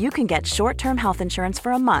 you can get short-term health insurance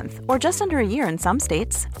for a month or just under a year in some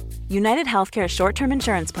states. United Healthcare short-term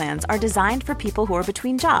insurance plans are designed for people who are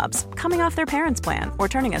between jobs, coming off their parents' plan, or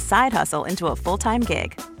turning a side hustle into a full-time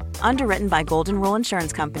gig. Underwritten by Golden Rule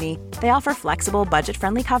Insurance Company, they offer flexible,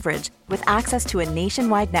 budget-friendly coverage with access to a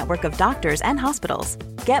nationwide network of doctors and hospitals.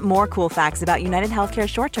 Get more cool facts about United Healthcare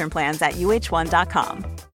short-term plans at uh1.com.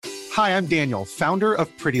 Hi, I'm Daniel, founder of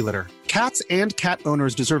Pretty Litter. Cats and cat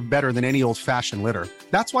owners deserve better than any old-fashioned litter.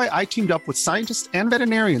 That's why I teamed up with scientists and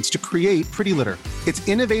veterinarians to create Pretty Litter. Its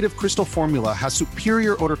innovative crystal formula has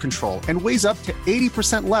superior odor control and weighs up to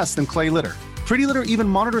 80% less than clay litter. Pretty Litter even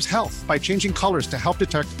monitors health by changing colors to help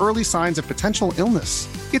detect early signs of potential illness.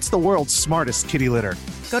 It's the world's smartest kitty litter.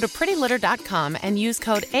 Go to prettylitter.com and use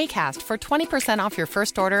code ACAST for 20% off your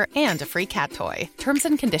first order and a free cat toy. Terms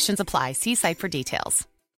and conditions apply. See site for details.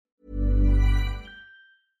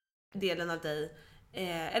 Delen av dig,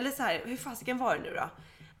 eller så här, hur fasiken var det nu då?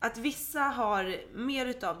 Att vissa har mer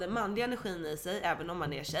utav den manliga energin i sig, även om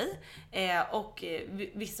man är tjej, och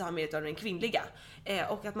vissa har mer utav den kvinnliga,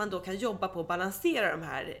 och att man då kan jobba på att balansera de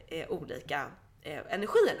här olika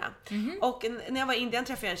energierna. Och när jag var i Indien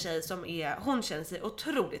träffade jag en tjej som hon känner sig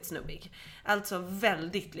otroligt snubbig, alltså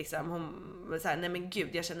väldigt liksom, hon så här, nej men gud,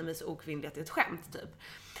 jag känner mig så okvinnlig att det är ett skämt typ.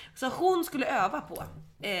 Så hon skulle öva på,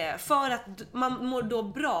 för att man mår då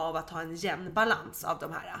bra av att ha en jämn balans av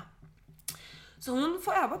de här. Så hon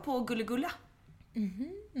får öva på gulla.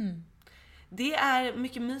 Det är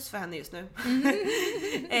mycket mys för henne just nu.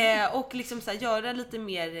 Och liksom så här, göra lite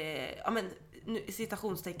mer, ja men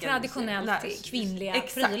citationstecken, traditionellt kvinnliga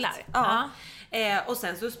prylar. Ja. Och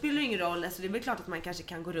sen så spelar det ingen roll, alltså det är väl klart att man kanske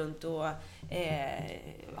kan gå runt och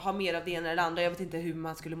ha mer av det ena eller andra. Jag vet inte hur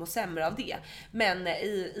man skulle må sämre av det. Men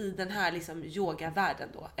i den här liksom yogavärlden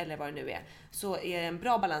då, eller vad det nu är, så är det en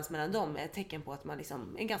bra balans mellan dem, ett tecken på att man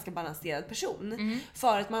liksom är en ganska balanserad person.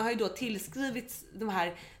 För att man har ju då tillskrivit det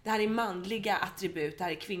här är manliga attribut, det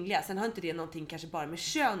här är kvinnliga. Sen har inte det någonting kanske bara med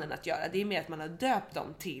könen att göra. Det är mer att man har döpt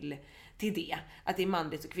dem till det, att det är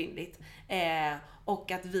manligt och kvinnligt.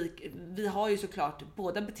 Och att vi har ju såklart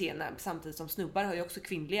båda beteenden, samtidigt som snubbar har ju också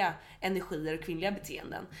kvinnliga energier och kvinnliga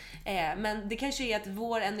beteenden. Men det kanske är att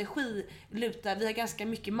vår energi lutar, vi har ganska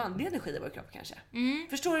mycket manlig energi i vår kropp kanske.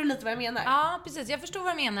 Förstår du lite vad jag menar? Ja, precis. Jag förstår vad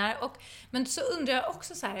jag menar. Men så undrar jag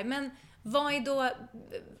också så här, men vad är då,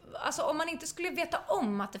 alltså om man inte skulle veta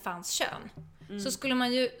om att det fanns kön, så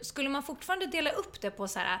skulle man fortfarande dela upp det på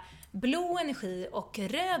så här blå energi och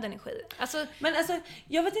röd energi. Men alltså,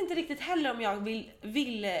 jag vet inte riktigt heller om jag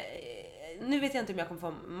vill nu vet jag inte om jag kommer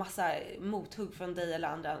få massa mothugg från dig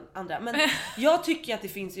eller andra, men jag tycker att det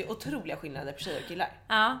finns ju otroliga skillnader på tjejer och killar.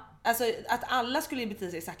 Ja. Alltså att alla skulle bete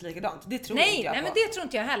sig exakt likadant, det tror inte jag på. Nej, men det tror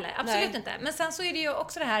inte jag heller. Absolut inte. Men sen så är det ju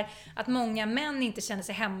också det här att många män inte känner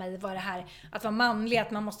sig hemma i vad det här att vara manlig,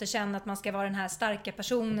 att man måste känna att man ska vara den här starka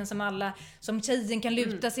personen som tjejen kan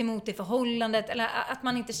luta sig mot i förhållandet, eller att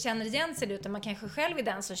man inte känner igen sig, utan man kanske själv är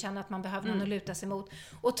den som känner att man behöver någon att luta sig mot,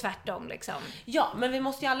 och tvärtom liksom. Ja, men vi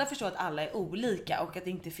måste ju alla förstå att alla är olika och att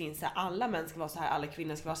det inte finns så här, alla män ska vara så här, alla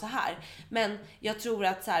kvinnor ska vara så här. Men jag tror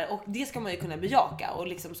att så här, och det ska man ju kunna bejaka och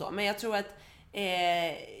liksom så. Men jag tror att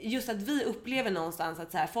just att vi upplever någonstans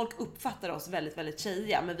att så här, folk uppfattar oss väldigt, väldigt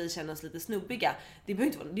tjejiga, men vi känner oss lite snubbiga. Det behöver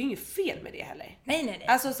inte vara, det är inget fel med det heller. Nej.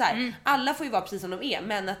 Alltså så här, alla får ju vara precis som de är,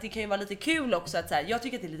 men att det kan ju vara lite kul också att så här, jag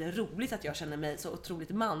tycker att det är lite roligt att jag känner mig så otroligt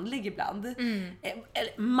manlig ibland.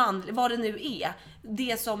 Eller manlig, vad det nu är.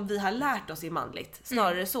 Det som vi har lärt oss är manligt,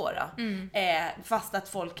 snarare så då. Fast att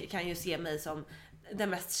folk kan ju se mig som den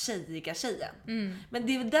mest tjejiga tjejen. Men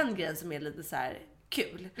det är väl den grejen som är lite så här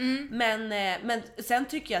kul. Men sen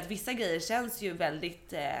tycker jag att vissa grejer känns ju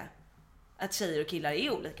väldigt att tjejer och killar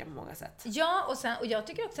är olika på många sätt. Ja, och jag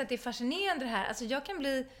tycker också att det är fascinerande det här. Alltså jag kan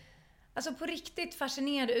bli på riktigt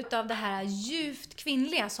fascinerad utav det här djupt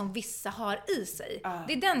kvinnliga som vissa har i sig.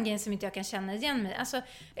 Det är den grejen som inte jag kan känna igen mig. Alltså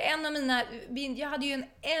jag hade ju en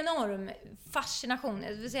enorm fascination.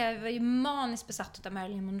 Jag var ju maniskt besatt av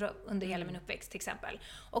Marilyn Monroe under hela min uppväxt till exempel.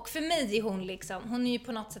 Och för mig är hon är ju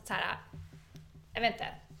på något sätt så här, jag vet inte,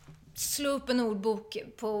 slå upp en ordbok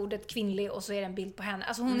på ordet kvinnlig och så är det en bild på henne.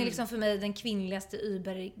 Alltså hon är liksom för mig den kvinnligaste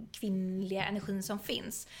kvinnliga energin som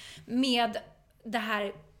finns. Med det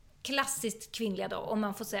här klassiskt kvinnliga då, om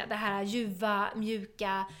man får säga, det här ljuva,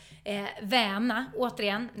 mjuka, väna,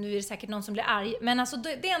 återigen, nu är det säkert någon som blir arg, men alltså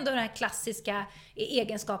det är ändå den här klassiska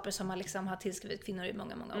egenskaper som man liksom har tillskrivit kvinnor i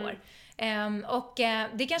många, många år. Och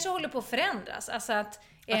det kanske håller på att förändras, alltså att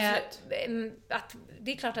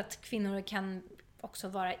det är klart att kvinnor kan också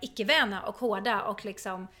vara icke-väna och hårda och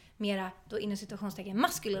liksom mera då inom situationstecken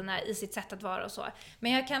maskulina i sitt sätt att vara och så.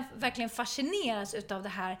 Men jag kan verkligen fascineras utav det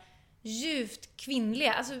här djupt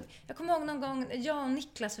kvinnliga. Alltså, jag kommer ihåg någon gång, jag och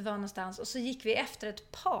Niklas var någonstans och så gick vi efter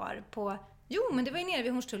ett par på... Jo, men det var ju nere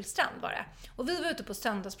vid Hornstullstrand var det. Och vi var ute på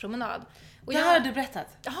söndagspromenad. Och det har du berättat.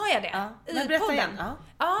 Har jag det? Ja. I berätta podden? igen.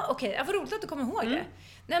 Ja, okej. Jag var roligt att du kommer ihåg det.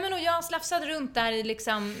 Nej, men och jag slafsade runt där i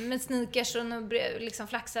liksom, med sneakers och liksom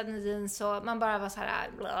flaxade jeans och man bara var så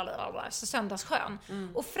här så söndagsskön.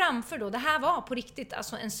 Och framför då, det här var på riktigt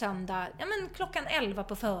alltså en söndag, klockan 11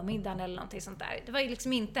 på förmiddagen eller någonting sånt där. Det var ju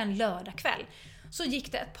liksom inte en lördagkväll. Så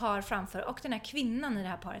gick det ett par framför och den här kvinnan i det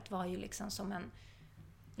här paret var ju liksom som en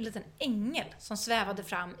liten ängel som svävade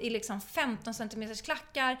fram i liksom 15 cm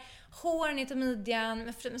klackar, hår ner till midjan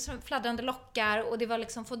med fladdrande lockar och det var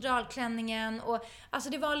liksom fodralklänningen och alltså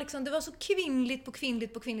det var så kvinnligt på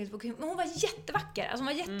kvinnligt. Men hon var jättevacker, alltså hon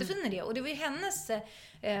var jättefin i det och det var ju hennes, det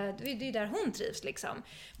är ju där hon trivs liksom.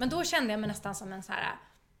 Men då kände jag mig nästan som en så här.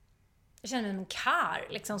 Jag kände mig som en kar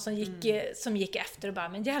liksom, som gick efter och bara,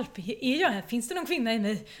 men hjälp, finns det någon kvinna i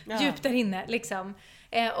mig djupt där inne liksom.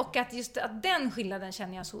 Och att just att den skillnaden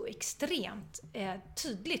känner jag så extremt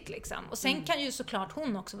tydligt liksom. Och sen kan ju såklart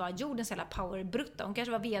hon också vara jordens hela powerbrutta. Hon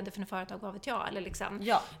kanske var vd för en företag, vad vet jag, eller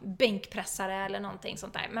liksom bänkpressare eller någonting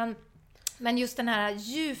sånt där. Men just den här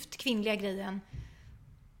djupt kvinnliga grejen,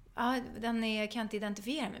 den kan jag inte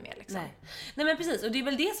identifiera mig med liksom. Nej men precis, och det är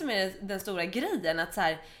väl det som är den stora grejen, att så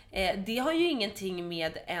här, det har ju ingenting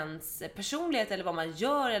med ens personlighet eller vad man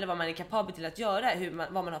gör eller vad man är kapabel till att göra,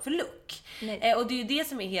 vad man har för look. Och det är ju det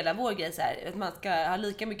som är hela vår grej så här, att man ska ha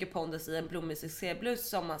lika mycket pondus i en blommig succéblus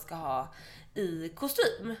som man ska ha i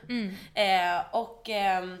kostym.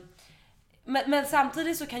 Men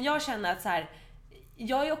samtidigt så kan jag känna att så här,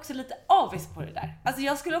 jag är också lite avis på det där. Alltså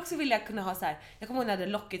jag skulle också vilja kunna ha så här. Jag kommer ihåg när jag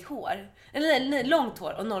hade lockigt hår. Eller långt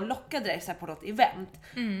hår. Och någon lockade det så här på något event.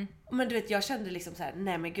 Men du vet, jag kände liksom så här: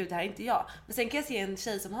 nej men gud, det här är inte jag. Men sen kan jag se en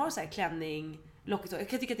tjej som har så här klänning, lockigt hår. Jag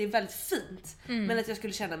kan tycka att det är väldigt fint. Men att jag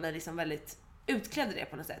skulle känna mig liksom väldigt utklädd i det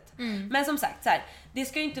på något sätt. Men som sagt så här, det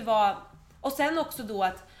ska ju inte vara. Och sen också då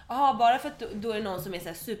att bara för att då är det någon som är så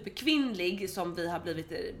här superkvinnlig, som vi har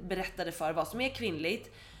blivit berättade för vad som är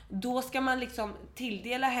kvinnligt, då ska man liksom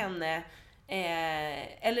tilldela henne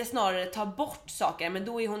eller snarare ta bort saker, men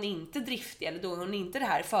då är hon inte driftig eller då är hon inte det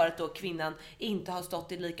här, för att då kvinnan inte har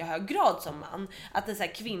stått i lika hög grad som man. Att den så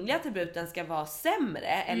här kvinnliga attributen ska vara sämre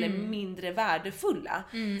eller mindre värdefulla.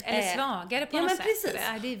 Eller svagare på något sätt.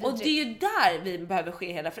 Precis. Och det är ju där vi behöver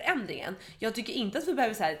ske hela förändringen. Jag tycker inte att vi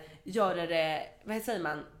behöver så här, göra det, vad säger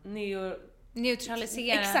man,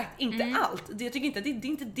 neutralisera. Exakt, inte allt. Jag tycker inte att det är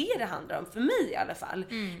inte det handlar om, för mig i alla fall.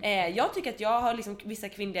 Jag tycker att jag har liksom vissa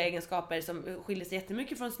kvinnliga egenskaper som skiljer sig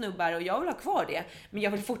jättemycket från snubbar, och jag vill ha kvar det. Men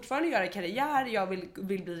jag vill fortfarande göra karriär, jag vill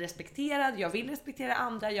bli respekterad, jag vill respektera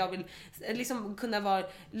andra, jag vill liksom kunna vara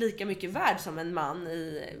lika mycket värd som en man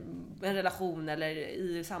i en relation eller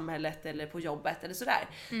i samhället eller på jobbet eller sådär.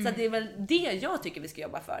 Så att det är väl det jag tycker vi ska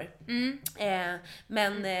jobba för.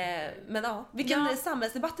 Men ja, vilken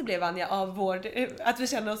samhällsdebatt det blev, Anja, av att vi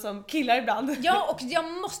känner oss som killar ibland. Ja, och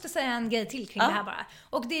jag måste säga en grej till kring det här bara.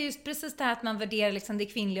 Och det är just precis det här att man värderar liksom det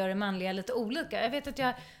kvinnliga och det manliga lite olika. Jag vet att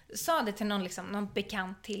jag sa det till någon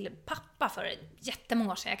bekant till pappa för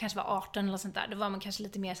jättemånga år sedan. Jag kanske var 18 eller sånt där. Då var man kanske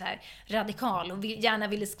lite mer så här radikal och gärna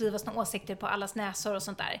ville skriva såna åsikter på allas näsor och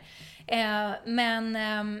sånt där. Men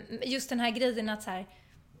just den här grejen att så här,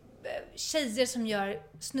 tjejer som gör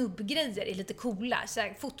snubbgrejer är lite coola. Så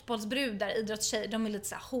här, fotbollsbrudar, idrottstjejer, de är lite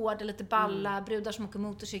så här hårda, lite balla. Brudar som åker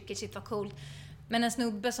motorcykel, shit vad coolt. Men en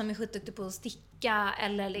snubbe som är skitduktig på att sticka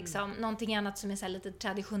eller liksom någonting annat som är så här lite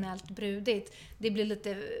traditionellt brudigt, det blir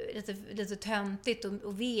lite töntigt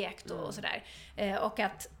och vekt och sådär. Och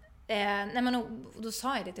att då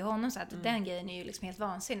sa jag det till honom så att den grejen är ju liksom helt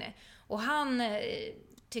vansinnig. Och han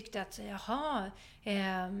tyckte att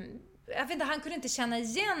jag vet inte, han kunde inte känna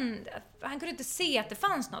igen, han kunde inte se att det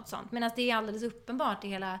fanns något sånt, men att det är alldeles uppenbart i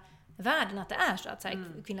hela världen att det är så att så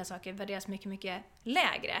här, kvinnliga saker värderas mycket, mycket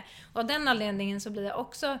lägre. Och av den anledningen så blir jag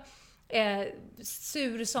också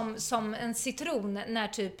sur som en citron när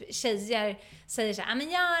typ tjejer säger så här: men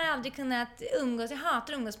jag har aldrig kunnat umgås, jag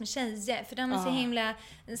hatar att umgås med tjejer för de är så himla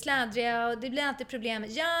sladdriga och det blir alltid problem.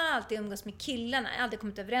 Jag har alltid umgås med killarna, jag har aldrig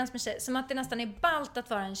kommit överens med tjejer. Som att det nästan är ballt att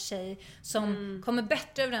vara en tjej som kommer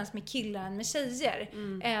bättre överens med killar än med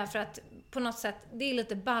tjejer. För att på något sätt, det är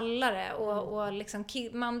lite ballare och liksom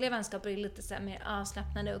manliga vänskaper är lite så här mer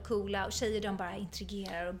avslappnade och coola, och tjejer de bara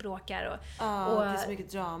intrigerar och bråkar och det är så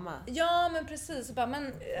mycket drama. Ja, men precis, och bara,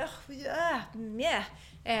 men nej,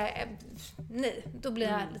 då blir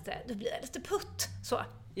jag lite putt så.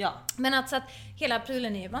 Ja. Men att hela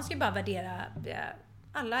prylen är, man ska ju bara värdera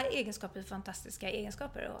alla egenskaper är fantastiska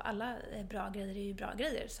egenskaper och alla bra grejer är ju bra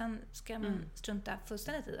grejer. Sen ska man strunta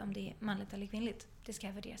fullständigt i om det är manligt eller kvinnligt. Det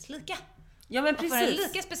ska värderas lika. Ja, men precis. Och det är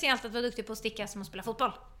lika speciellt att vara duktig på att sticka som att spela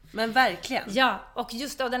fotboll. Men verkligen. Ja, och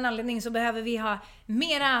just av den anledningen så behöver vi ha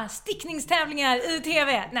mera stickningstävlingar i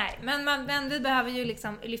TV. Nej, men vi behöver ju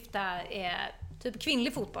liksom lyfta typ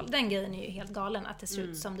kvinnlig fotboll. Den grejen är ju helt galen att det ser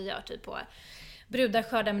ut som det gör typ på brudar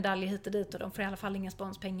skördar medaljer hit och dit och de får i alla fall inga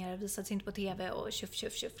sponspengar, visas inte på TV och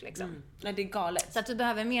tjuff liksom. Nej, det är galet. Så att vi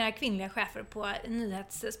behöver mera kvinnliga chefer på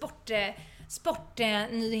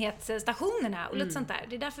sportnyhetsstationerna och lite sånt där.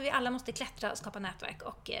 Det är därför vi alla måste klättra och skapa nätverk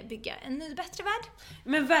och bygga en ny, bättre värld.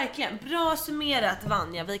 Men verkligen, bra summerat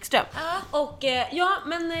Vanja Wikström. Och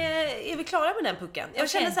men är vi klara med den pucken? Jag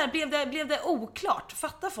känner så här, blev det oklart?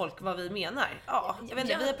 Fattar folk vad vi menar? Ja, jag vet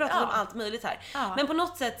inte, vi har pratat om allt möjligt här. Ja. Men på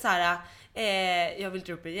något sätt så här, jag vill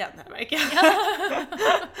dra upp igen här, märker jag.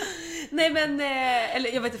 Nej men,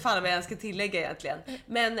 eller jag vet inte fan vad jag ska tillägga egentligen.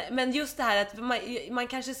 Men just det här att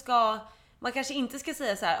man kanske inte ska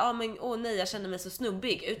säga så här, nej jag känner mig så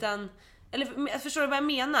snubbig, utan, eller förstår du vad jag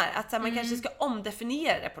menar? Att så här, man kanske ska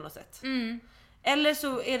omdefiniera det på något sätt. Eller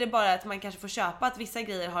så är det bara att man kanske får köpa att vissa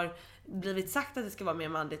grejer har blivit sagt att det ska vara mer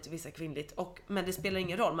manligt och vissa kvinnligt, men det spelar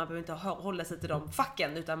ingen roll, man behöver inte hålla sig till de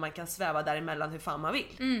facken, utan man kan sväva däremellan hur fan man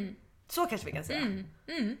vill. Så kanske vi kan säga.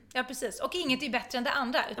 Ja, precis. Och inget är bättre än det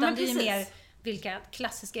andra, utan det är mer vilka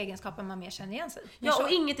klassiska egenskaper man mer känner igen sig. Ja,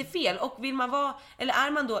 och inget är fel. Och vill man vara, eller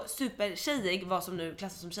är man då supertjejig, vad som nu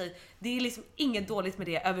klassas som tjej, det är liksom inget dåligt med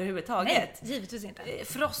det överhuvudtaget. Nej, givetvis inte.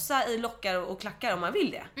 Frossa i lockar och klackar om man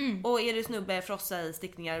vill det. Och är du snubbe, frossa i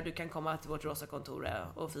stickningar, och du kan komma till vårt rosa kontor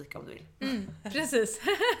och fika om du vill. Precis.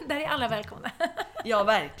 Där är alla välkomna. Ja,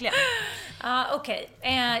 verkligen. Okej.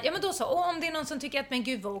 Ja, men då så. Och om det är någon som tycker att men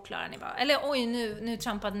gud vad oklara ni var. Eller oj, nu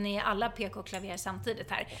trampade ni alla PK-klavier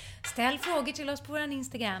samtidigt här. Ställ frågor till oss på vår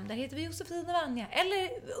Instagram. Där heter vi Josefin och Vanja. Eller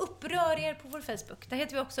upprör er på vår Facebook. Där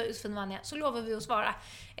heter vi också Josefin och Vanja. Så lovar vi att svara.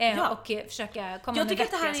 Och försöka komma med vettiga svar. Jag tycker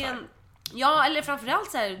att det här är Ja, eller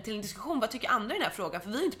framförallt så här, till en diskussion, vad tycker andra i den här frågan? För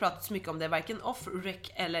vi har inte pratat så mycket om det, varken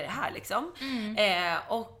off-rec eller här liksom.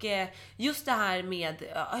 Just det här med,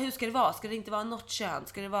 hur ska det vara? Ska det inte vara något kön?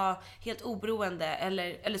 Ska det vara helt oberoende?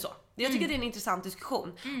 Eller så. Jag tycker det är en intressant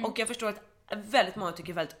diskussion. Och jag förstår att väldigt många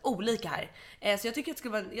tycker väldigt olika här. Så jag tycker att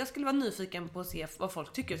jag skulle vara nyfiken på att se vad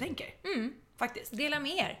folk tycker och tänker. Faktiskt. Dela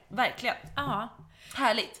med er. Verkligen. Ja.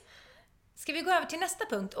 Härligt. Ska vi gå över till nästa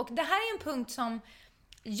punkt? Och det här är en punkt som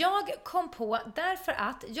jag kom på därför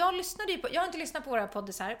att jag har inte lyssnat på våra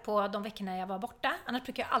poddisar på de veckorna jag var borta. Annars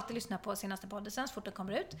brukar jag alltid lyssna på senaste poddisen så fort den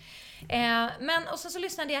kommer ut. Och så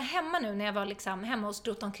lyssnade jag hemma nu när jag var liksom hemma och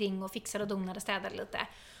strott omkring och fixade och donade och städade lite.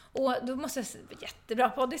 Och då måste jag säga, jättebra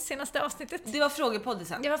poddis senaste avsnittet. Det var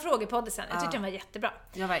frågepoddisen. Det var frågepoddisen. Jag tyckte den var jättebra.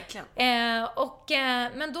 Ja, verkligen.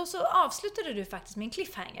 Men då så avslutade du faktiskt med en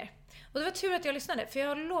cliffhanger. Och det var tur att jag lyssnade, för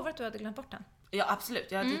jag lovar att du hade glömt bort den. Ja, absolut.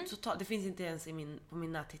 Det finns inte ens på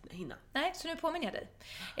min näthinna. Nej, så nu påminner jag dig.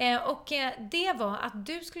 Det var att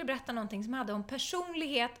du skulle berätta någonting som hade om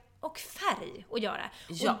personlighet och färg att göra.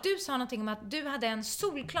 Ja. Och du sa någonting om att du hade en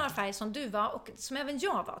solklar färg som du var och som även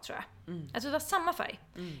jag var, tror jag. Att du var samma färg.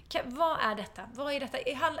 Vad är detta? Vad är detta?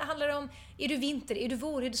 Handlar det om, är du vinter, är du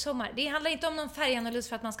vår, är du sommar? Det handlar inte om någon färganalys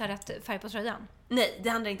för att man ska ha rätt färg på tröjan. Nej, det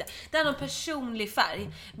handlar inte. Det är någon personlig färg.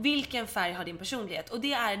 Vilken färg har din personlighet? Och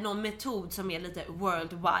det är någon metod som är lite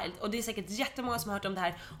worldwide. Och det är säkert jättemånga som har hört om det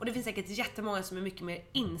här. Och det finns säkert jättemånga som är mycket mer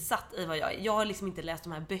insatt i vad jag är. Jag har liksom inte läst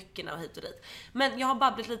de här böckerna och hit och dit. Men jag har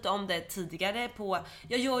babblat lite om det tidigare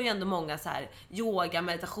jag gör ju ändå många så här yoga,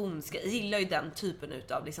 meditationsgrejer. Jag gillar ju den typen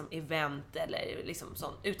utav liksom event eller liksom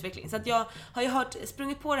sån utveckling. Så att jag har ju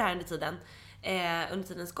sprungit på det här under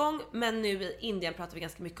tidens gång, men nu i Indien pratar vi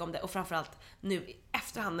ganska mycket om det, och framförallt nu i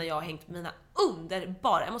efterhand när jag har hängt med mina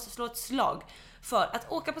underbara, jag måste slå ett slag för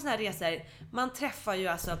att åka på såna här resor. Man träffar ju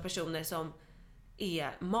alltså personer som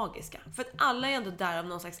är magiska, för att alla är ändå där av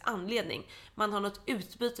någon slags anledning. Man har något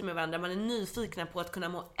utbyte med varandra, man är nyfikna på att kunna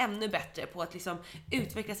må ännu bättre, på att liksom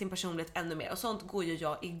utveckla sin personlighet ännu mer, och sånt går ju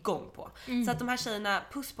jag igång på. Så att de här tjejerna,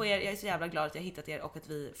 puss på er, jag är så jävla glad att jag har hittat er och att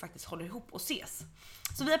vi faktiskt håller ihop och ses.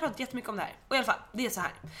 Så vi har pratat jättemycket om det här. Och i alla fall, det är så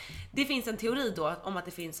här. Det finns en teori då om att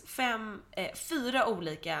det finns 4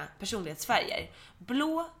 olika personlighetsfärger: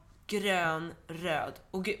 blå, grön, röd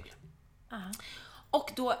och gul.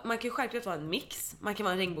 Och då, man kan ju självklart vara en mix. Man kan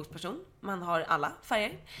vara en regnbågsperson. Man har alla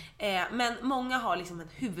färger. Men många har liksom en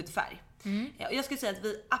huvudfärg. Och jag skulle säga att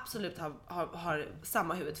vi absolut har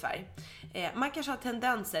samma huvudfärg. Man kanske har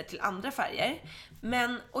tendenser till andra färger.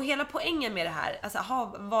 Och hela poängen med det här,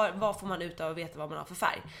 alltså, vad får man ut av att veta vad man har för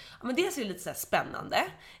färg? Ja, men dels är det lite så här spännande.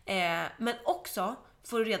 Men också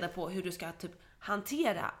får du reda på hur du ska typ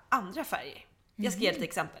hantera andra färger. Jag ska ge ett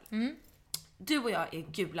exempel. Du och jag är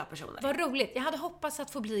gula personer. Vad roligt. Jag hade hoppats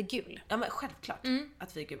att få bli gul. Ja, men självklart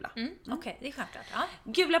att vi är gula. Okej, det är självklart. Ja.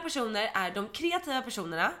 Gula personer är de kreativa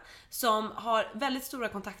personerna som har väldigt stora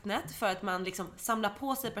kontaktnät för att man liksom samlar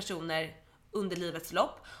på sig personer under livets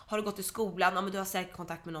lopp. Har du gått i skolan, ja, men du har säkert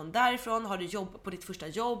kontakt med någon därifrån. Har du jobb på ditt första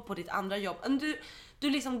jobb, på ditt andra jobb. Du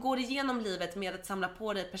liksom går igenom livet med att samla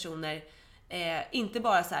på dig personer. Inte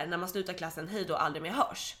bara så här när man slutar klassen, hej då, aldrig mer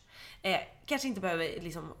hörs. Kanske inte behöver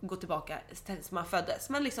liksom gå tillbaka tills man föddes,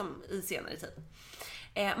 men liksom i senare tid.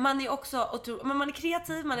 Man är också men man är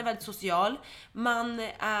kreativ, man är väldigt social, man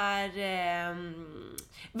är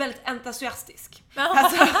väldigt entusiastisk.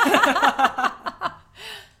 Alltså,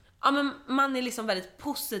 ja, men man är liksom väldigt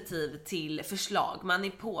positiv till förslag. Man är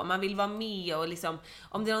på, man vill vara med och liksom,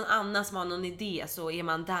 om det är någon annan som har någon idé så är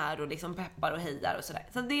man där och liksom peppar och hejar och sådär.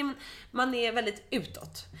 Så man är väldigt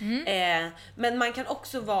utåt. Men man kan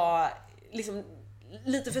också vara liksom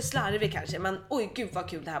lite för slarvig kanske. Oj gud vad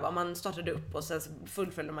kul det här var. Man startade upp och sen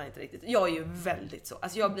fullföljde man inte riktigt. Jag är ju väldigt så.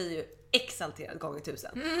 Alltså jag blir ju exalterad gånger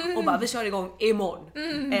 1000. Och bara vi kör igång imorgon.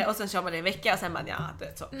 Och sen kör man det en vecka och sen bara ja, du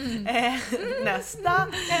vet så. Nästa.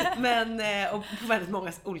 Men och på väldigt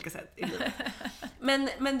många olika sätt i livet. Men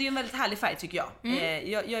det är ju en väldigt härlig färg tycker jag.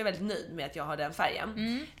 Jag är väldigt nöjd med att jag har den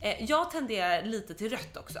färgen. Jag tenderar lite till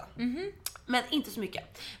rött också. Men inte så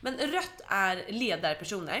mycket. Men rött är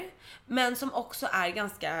ledarpersoner. Men som också är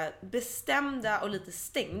ganska bestämda och lite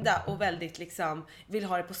stängda. Och väldigt liksom vill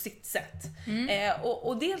ha det på sitt sätt.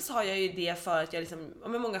 Och dels har jag ju det för att jag liksom,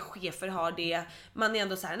 men många chefer har det. Man är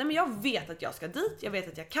ändå så här, nej men jag vet att jag ska dit. Jag vet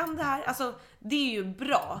att jag kan det här. Alltså det är ju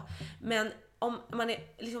bra. Men om man är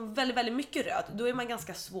liksom väldigt, väldigt mycket röd, då är man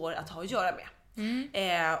ganska svår att ha att göra med.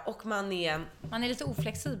 Och man är lite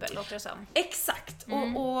oflexibel, låter det som. Exakt.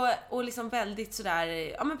 Och liksom väldigt sådär,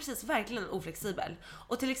 ja men precis, verkligen oflexibel.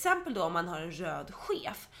 Och till exempel då om man har en röd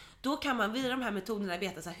chef, då kan man via de här metoderna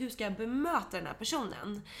veta så här, hur ska jag bemöta den här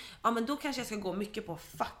personen? Ja men då kanske jag ska gå mycket på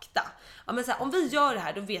fakta. Ja men så här, om vi gör det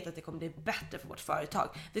här, då vet jag att det kommer bli bättre för vårt företag.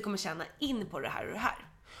 Vi kommer tjäna in på det här och det här.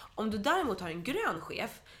 Om du däremot har en grön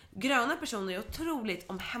chef, gröna personer är otroligt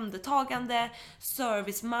omhändertagande,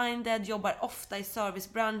 service-minded, jobbar ofta i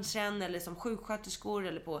servicebranschen eller som sjuksköterskor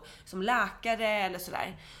eller som läkare eller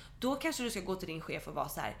sådär. Då kanske du ska gå till din chef och vara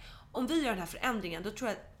så här: om vi gör den här förändringen, då tror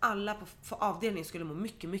jag att alla på avdelningen skulle må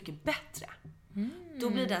mycket, mycket bättre. Då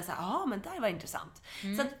blir den så här, ja men det var intressant.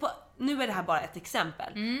 Så att nu är det här bara ett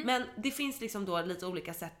exempel. Men det finns liksom då lite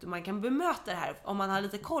olika sätt man kan bemöta det här om man har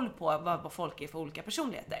lite koll på vad folk är för olika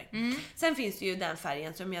personligheter. Sen finns det ju den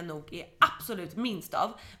färgen som jag nog är absolut minst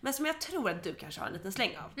av, men som jag tror att du kanske har en liten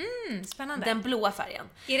släng av. Spännande. Den blåa färgen.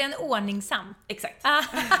 Är den ordningsam? Exakt.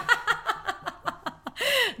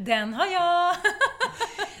 Den har jag.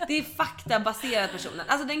 Det är faktabaserad personen.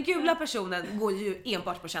 Alltså den gula personen går ju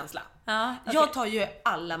enbart på känsla. Ja, okay. Jag tar ju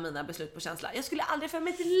alla mina beslut på känsla. Jag skulle aldrig för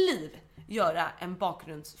mitt liv göra en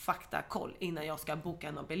bakgrundsfaktakoll innan jag ska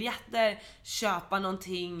boka några biljetter, köpa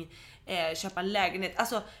någonting, köpa lägenhet.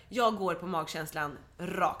 Alltså jag går på magkänslan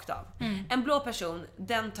rakt av. En blå person,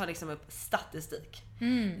 den tar liksom upp statistik.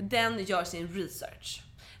 Den gör sin research.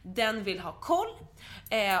 Den vill ha koll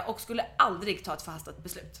och skulle aldrig ta ett förhastat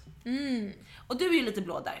beslut. Och du är ju lite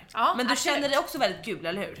blå där. Ja, men du absolut. känner dig också väldigt gul,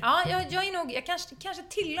 eller hur? Ja, jag är nog, jag kanske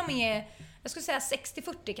till och med, jag skulle säga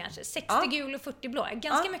 60-40 kanske. 60 gul och 40 blå.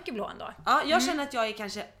 Ganska mycket blå ändå. Ja, jag känner att jag är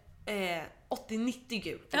kanske 80-90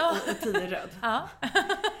 gul och 10 röd. Ja.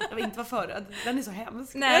 Jag vill inte vara för röd. Den är så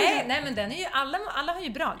hemsk. Nej, men den är ju, alla har ju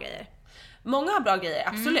bra grejer. Många har bra grejer,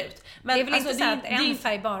 absolut. Men det är väl alltså, inte så att en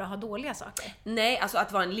färg bara har dåliga saker? Nej, alltså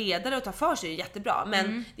att vara en ledare och ta för sig är jättebra.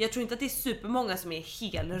 Men jag tror inte att det är supermånga som är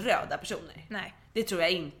helröda personer. Nej. Det tror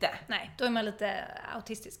jag inte. Nej, då är man lite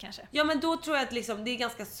autistisk kanske. Ja, men då tror jag att liksom, det är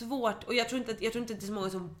ganska svårt. Och jag tror inte att det är så många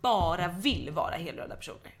som bara vill vara helröda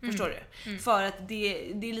personer. Förstår du? För att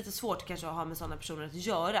det är lite svårt kanske att ha med sådana personer att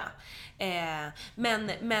göra.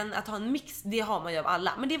 Men att ha en mix, det har man ju av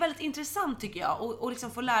alla. Men det är väldigt intressant tycker jag. Och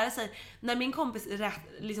liksom få lära sig. När min kompis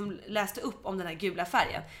liksom läste upp om den här gula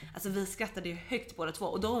färgen. Alltså vi skrattade ju högt båda två.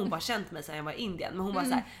 Och då har hon bara känt mig sedan jag var i Indien. Men hon var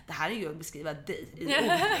så här: det här är ju att beskriva dig i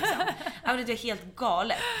ord liksom. Ja, men det är helt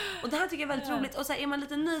galet. Och det här tycker jag är väldigt roligt. Och så här, är man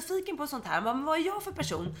lite nyfiken på sånt här, vad är jag för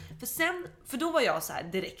person? För då var jag så här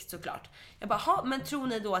direkt såklart. Jag bara, men tror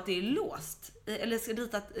ni då att det är låst? Eller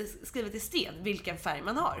skrivet i sten vilken färg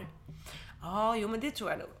man har? Ja, jo men det tror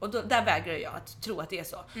jag nog. Och där vägrar jag att tro att det är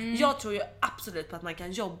så. Jag tror ju absolut på att man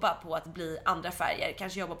kan jobba på att bli andra färger.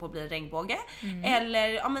 Kanske jobba på att bli en regnbåge. Eller,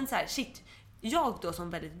 ja men så här, shit. jag då som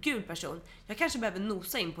väldigt gul person, jag kanske behöver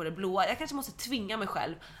nosa in på det blåa. Jag kanske måste tvinga mig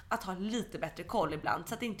själv att ha lite bättre koll ibland,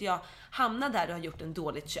 så att inte jag hamnar där och har gjort en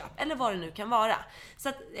dåligt köp eller vad det nu kan vara. Så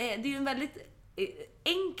att det är ju en väldigt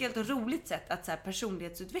enkelt och roligt sätt att så här,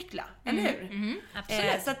 personlighetsutveckla, eller hur?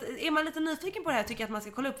 Absolut. Så att är man lite nyfiken på det här, tycker jag att man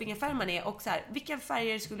ska kolla upp vilken färg man är och så här, vilka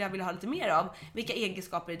färger skulle jag vilja ha lite mer av, vilka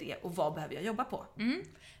egenskaper är det och vad behöver jag jobba på.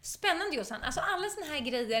 Spännande, Jossan. Alltså alla såna här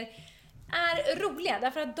grejer är roliga,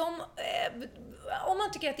 därför att om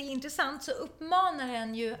man tycker att det är intressant så uppmanar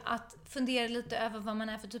en ju att fundera lite över vad man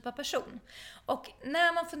är för typ av person. Och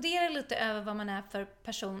när man funderar lite över vad man är för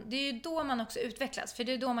person, det är ju då man också utvecklas. För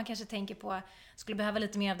det är då man kanske tänker på, skulle behöva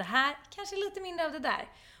lite mer av det här, kanske lite mindre av det där.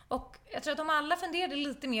 Och jag tror att om alla funderade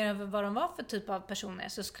lite mer över vad de var för typ av personer,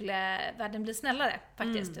 så skulle världen bli snällare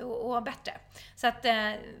faktiskt och bättre. Så att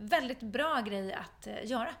väldigt bra grej att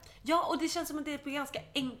göra. Ja, och det känns som att det är på ett ganska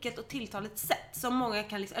enkelt och tilltaligt sätt som många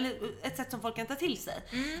kan liksom, eller ett sätt som folk kan ta till sig.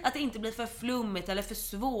 Att det inte blir för flummigt eller för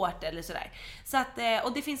svårt eller sådär. Så att,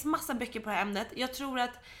 och det finns massa böcker på det här ämnet. Jag tror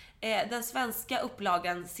att den svenska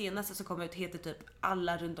upplagan senaste som kom ut heter typ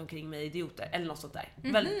Alla runt omkring mig idioter eller något sånt där.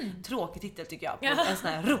 Väldigt tråkig titel tycker jag på en sån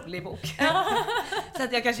här rolig bok. Så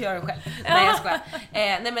att jag kanske gör den själv. Nej, jag skojar.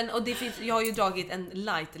 Nej, men och det finns, jag har ju dragit en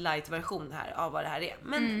light version här av vad det här är.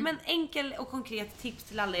 Men enkel och konkret tips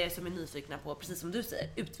till alla er som är nyfikna på, precis som du säger,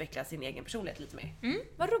 utveckla sin egen personlighet lite mer.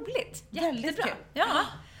 Vad roligt. Väldigt Jättebra. kul. Ja.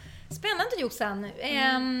 Spännande, Jossan.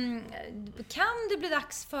 Kan det bli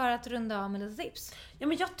dags för att runda av med lite tips? Ja,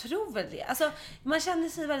 men jag tror väl det. Alltså, man känner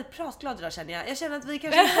sig väldigt pratglad idag, känner jag. Jag känner att vi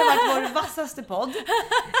kanske inte har varit vår vassaste podd.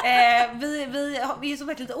 Vi är så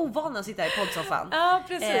verkligen lite ovana att sitta i poddsoffan. Ja,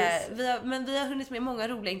 precis. Men vi har hunnit med många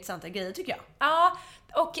roliga, intressanta grejer, tycker jag. Ja,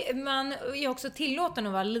 och man är också tillåten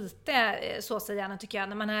att vara lite så gärna, tycker jag.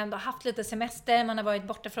 När man har ändå haft lite semester, man har varit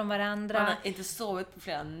borta från varandra. Man har inte sovit på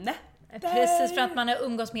flera nätter. Precis, för att man har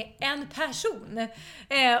umgås med en person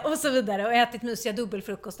och så vidare, och ätit mysiga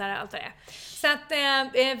dubbelfrukostar och allt det där. Så att det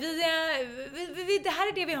här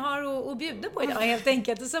är det vi har att bjuda på idag, helt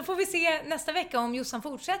enkelt. Och så får vi se nästa vecka om Jossan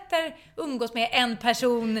fortsätter umgås med en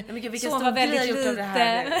person, sova väldigt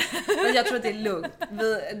lite. Men jag tror att det är lugnt.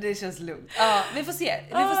 Det känns lugnt. Ja, vi får se.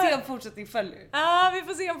 Vi får se om fortsättning följer. Ja, vi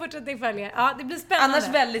får se om fortsättning följer. Ja, det blir spännande. Annars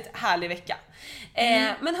väldigt härlig vecka.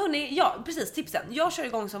 Men hörni, ja, precis, tipsen. Jag kör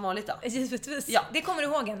igång som vanligt då. Givetvis. Ja. Det kommer du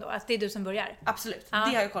ihåg ändå, att det är du som börjar. Absolut, det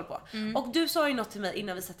har jag koll på. Och du sa ju något till mig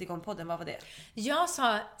innan vi satte igång podden, vad var det? Jag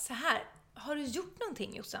sa så här: har du gjort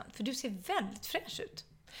någonting, Jossan? För du ser väldigt fräsch ut.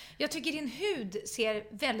 Jag tycker din hud ser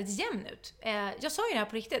väldigt jämn ut. Jag sa ju det här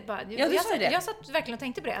på riktigt. Bara. Ja, du sa det. Jag satt verkligen och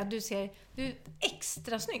tänkte på det, att du är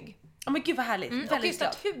extra snygg. Ja, men gud vad härligt. Och just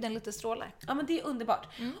att huden lite strålar. Ja, men det är underbart.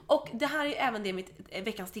 Och det här är ju även det mitt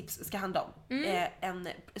veckans tips ska handla om. En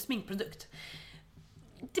sminkprodukt.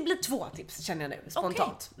 Det blir 2 tips, känner jag nu,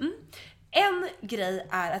 spontant. Okay. En grej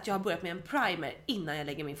är att jag har börjat med en primer innan jag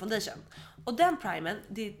lägger min foundation. Och den primern,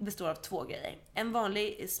 det består av 2 grejer. En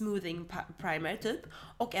vanlig smoothing primer typ,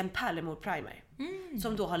 och en pärlemor primer.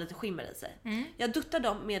 Som då har lite skimmer i sig. Jag duttar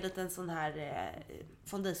dem med en sån här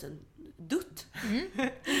foundation dutt.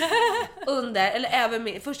 Under, eller även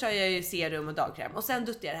med, först har jag ju serum och dagkräm, och sen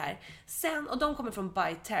duttar jag det här. Och de kommer från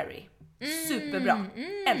By Terry. Superbra.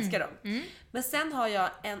 Älskar dem. Men sen har jag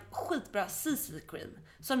en skitbra CC cream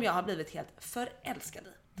som jag har blivit helt förälskad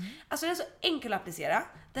i. Alltså den är så enkel att applicera.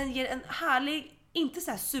 Den ger en härlig, inte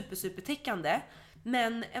så här super täckande,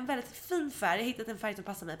 men en väldigt fin färg. Jag har hittat en färg som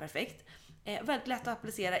passar mig perfekt. Väldigt lätt att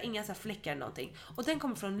applicera, inga så här fläckar eller någonting. Och den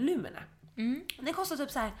kommer från Lumene. Den kostar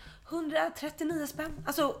typ så här 139 spänn.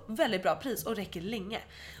 Alltså väldigt bra pris och räcker länge.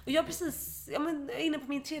 Och jag är precis inne på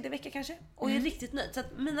min 3:e vecka kanske. Och är riktigt nöjd. Så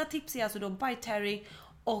att mina tips är alltså då By Terry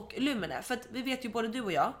och Lumene. För att vi vet ju både du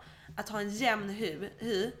och jag att ha en jämn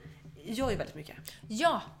hy gör ju väldigt mycket.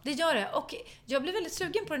 Ja, det gör det. Och jag blir väldigt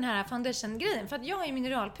sugen på den här foundation-grejen. För att jag har ju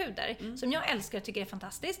mineralpuder som jag älskar och tycker är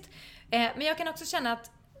fantastiskt. Men jag kan också känna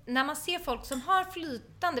att när man ser folk som har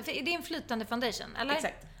flytande, för det är en flytande foundation, eller?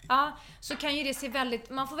 Exakt. Ja, så kan ju det se väldigt,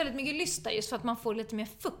 man får väldigt mycket lysta just för att man får lite mer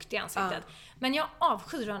fukt i ansiktet. Men jag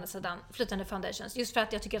avskyr å andra sidan flytande foundations just för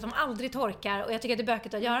att jag tycker att de aldrig torkar och jag tycker att det är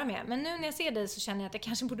bökigt att göra med. Men nu när jag ser dig så känner jag att jag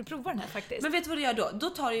kanske borde prova den här faktiskt. Men vet du vad du gör då? Då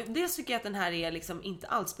tar du, dels tycker jag att den här är liksom inte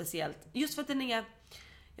alls speciellt, just för att den är,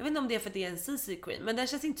 jag vet inte om det är för att det är en CC cream, men den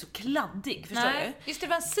känns inte så kladdig, förstår du? Just det,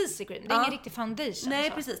 var en CC cream, det är ingen riktig foundation. Nej,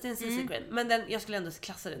 så. Precis, det är en CC cream. Men den, jag skulle ändå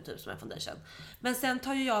klassa den typ som en foundation. Men sen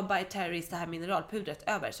tar ju jag By Terrys det här mineralpudret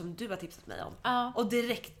över som du har tipsat mig om. Och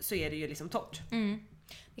direkt så är det ju liksom torrt.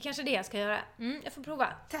 Det är kanske det jag ska göra. Jag får prova.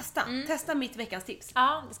 Testa mitt veckans tips.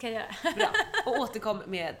 Ja, det ska jag göra. Bra. Och återkom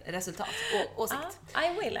med resultat och åsikt.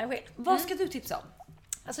 I will. Vad ska du tipsa om?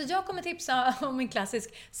 Alltså jag kommer tipsa om en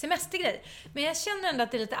klassisk semestergrej. Men jag känner ändå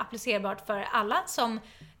att det är lite applicerbart för alla som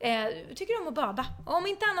tycker om att bada. Och om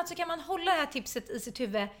inte annat så kan man hålla det här tipset i sitt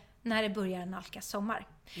huvud när det börjar nalkas sommar.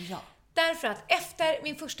 Ja. Därför att efter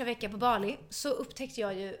min första vecka på Bali så upptäckte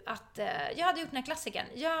jag ju att jag hade gjort den här klassikern.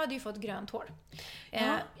 Jag hade ju fått grönt hår.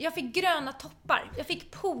 Jag fick gröna toppar. Jag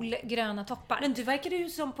fick poolgröna toppar. Men du verkar ju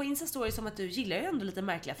som på Insta-story som att du gillar ju ändå lite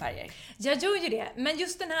märkliga färger. Jag gör ju det. Men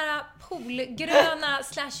just den här poolgröna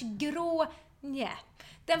 / grå,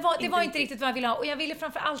 det var inte riktigt vad jag ville ha. Och jag ville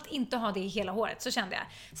framförallt inte ha det i hela håret, så kände jag.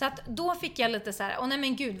 Så att då fick jag lite så här: nej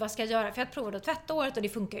men gud, vad ska jag göra? För jag provade att tvätta håret och det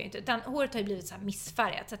funkar ju inte. Utan håret har ju blivit så här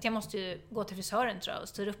missfärgat. Så att jag måste ju gå till frisören tror jag och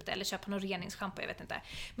styra upp det. Eller köpa någon reningsschampo, jag vet inte.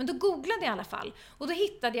 Men då googlade jag i alla fall. Och då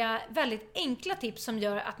hittade jag väldigt enkla tips som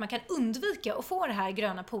gör att man kan undvika att få det här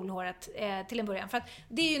gröna poolhåret till en början. För att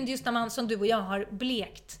det är ju just när man, som du och jag, har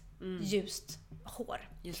blekt ljust hår.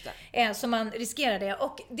 Just det. Så man riskerar det.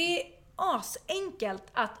 Och det asenkelt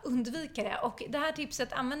att undvika det, och det här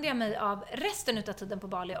tipset använde jag mig av resten utav tiden på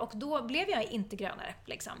Bali, och då blev jag inte grönare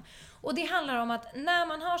liksom. Och det handlar om att när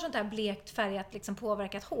man har sånt här blekt färgat liksom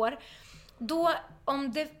påverkat hår, då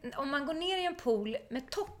om man går ner i en pool med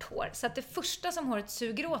torrt hår så att det första som håret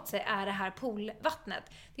suger åt sig är det här poolvattnet,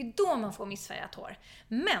 det är då man får missfärgat hår.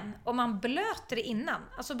 Men om man blöter det innan,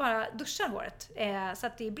 alltså bara duschar håret så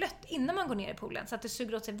att det är blött innan man går ner i poolen, så att det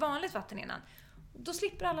suger åt sig vanligt vatten innan, då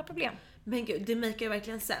slipper alla problem. Men gud, det make ju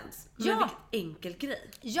verkligen sens. Men ja, vilken enkel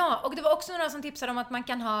grej. Ja, och det var också några som tipsade om att man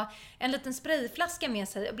kan ha en liten sprayflaska med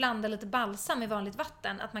sig och blanda lite balsam i vanligt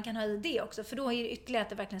vatten. Att man kan ha i det också, för då är det ytterligare att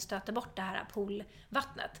det verkligen stöter bort det här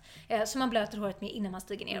poolvattnet. Så man blöter håret med innan man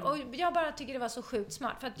stiger ner. Och jag bara tycker det var så sjukt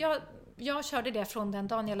smart. För att jag körde det från den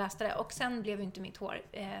dagen jag läste det, och sen blev ju inte mitt hår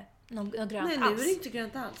något grönt alls. Nej, nu är det inte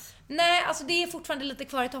grönt alls. Nej, alltså det är fortfarande lite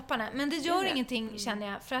kvar i topparna. Men det gör ingenting,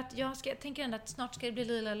 känner jag. För att jag tänker ändå att snart ska det bli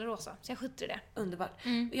lila eller rosa. Så jag skjuter i det. Underbart.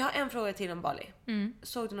 Jag har en fråga till om Bali.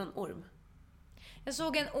 Såg du någon orm? Jag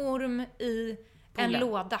såg en orm i en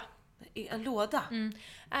låda. I en låda?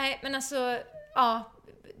 Nej, men alltså, ja.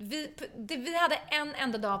 Vi hade en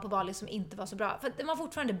enda dag på Bali som inte var så bra. För den var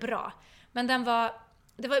fortfarande bra. Men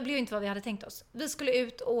det blev inte vad vi hade tänkt oss. Vi skulle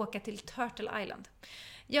ut och åka till Turtle Island.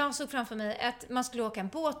 Jag såg framför mig att man skulle åka en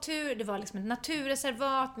båttur. Det var liksom ett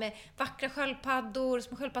naturreservat med vackra sköldpaddor,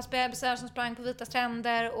 små sköldpaddsbebisar som sprang på vita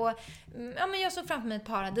stränder. Och ja, men jag såg framför mig ett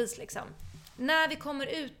paradis liksom. När vi kommer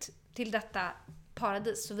ut till detta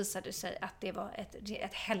paradis så visade det sig att det var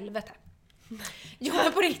ett helvete. Jo,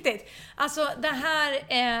 men på riktigt. Alltså det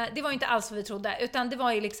här, det var inte alls vad vi trodde, utan det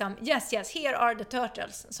var ju liksom yes, here are the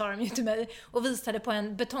turtles, sa de ju till mig. Och visade på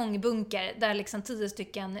en betongbunker där liksom 10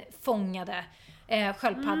 stycken fångade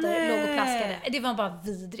sköldpaddor låg och plaskade. Det var bara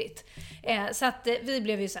vidrigt. Så att vi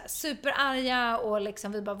blev ju så här superarga, och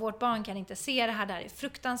liksom vi bara, vårt barn kan inte se det här är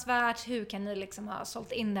fruktansvärt. Hur kan ni liksom ha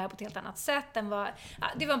sålt in det här på ett helt annat sätt?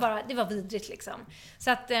 Det var vidrigt liksom.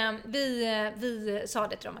 Så att vi sa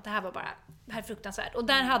det till dem att det här är fruktansvärt. Och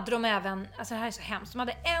där hade de även, alltså det här är så hemskt, de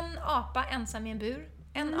hade en apa ensam i en bur.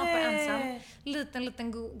 En apa ensam.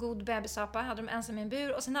 Liten god bebisapa hade de ensam i en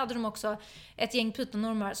bur. Och sen hade de också ett gäng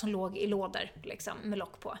pytonormar som låg i lådor liksom, med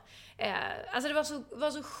lock på. Alltså det var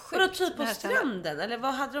så sjukt. Var det typ på stranden? Eller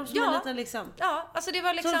vad hade de som en liten liksom? Ja, alltså det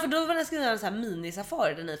var liksom... Så för då var det skriva en sån här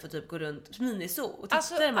minisafari där ni får typ gå runt miniso och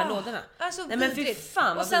titta i de här lådorna. Alltså nej men fy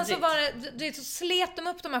fan vad. Och sen så var det så slet de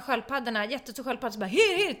upp de här sköldpaddorna, jättestora sköldpaddor, så bara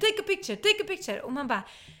here, take a picture. Och man bara,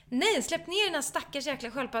 nej, släpp ner den här stackars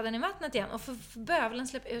jäkla sköldpaddan i vattnet igen, och för bövelen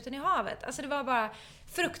släpp ut den i havet. Alltså det var bara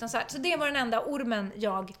fruktansvärt. Så det var den enda ormen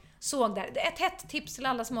jag såg där. Ett hett tips till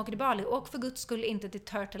alla som åker till Bali: åk för guds skull inte till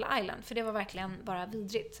Turtle Island, för det var verkligen bara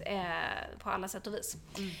vidrigt på alla sätt och vis.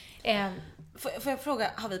 Får jag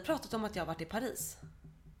fråga, har vi pratat om att jag har varit i Paris?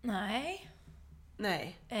 Nej.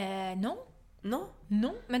 No.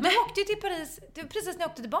 Men du åkte ju till Paris precis när jag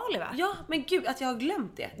åkte till Bali, va? Ja, men gud att jag har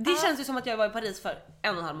glömt det. Det känns ju som att jag var i Paris för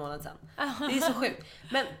 1,5 månad sedan. Det är så sjukt.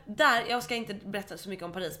 Men där, jag ska inte berätta så mycket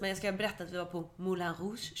om Paris, men jag ska berätta att vi var på Moulin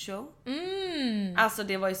Rouge show. Alltså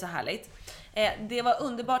det var ju så härligt. Det var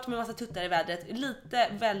underbart med massa tuttar i vädret.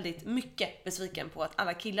 Väldigt mycket besviken på att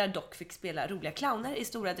alla killar dock fick spela roliga clowner i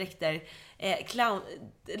stora dräkter.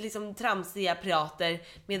 Liksom tramsiga pirater,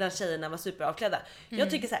 medan tjejerna var superavklädda. Jag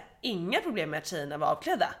tycker så här, inga problem med att tjejerna var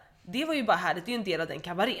avklädda. Det var ju bara härligt, det är ju en del av den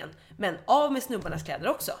kabarén. Men av med snubbarnas kläder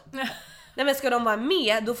också. Nej, men ska de vara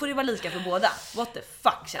med, då får det vara lika för båda. What the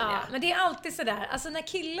fuck, känner jag. Men det är alltid sådär. Alltså när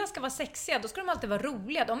killar ska vara sexiga, då ska de alltid vara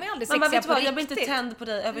roliga. De är aldrig sexiga vet på riktigt. Jag blir inte tänd på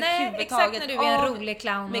dig överhuvudtaget. Nej, exakt, när du är en rolig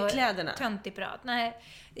clown med kläderna. Töntig prat. Nej,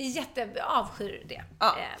 Avskyr det.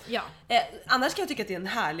 Ja. Annars kan jag tycka att det är en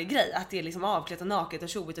härlig grej att det är liksom avklätt och naket och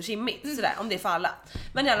tjoigt och kimmigt sådär, om det är för alla.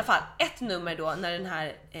 Men i alla fall, ett nummer då när den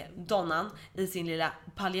här donnan i sin lilla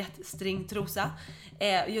paljettstringtrosa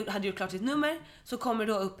hade gjort klart sitt nummer, så kommer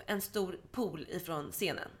då upp en stor pool ifrån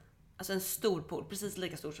scenen. Alltså en stor pool, precis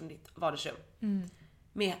lika stor som ditt vardagsrum.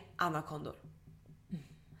 Med anakondor.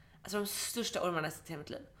 Alltså de största ormarna i sitt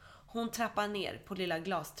liv. Hon trappar ner på lilla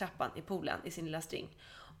glastrappan i poolen i sin lilla string.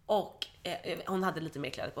 Och hon hade lite mer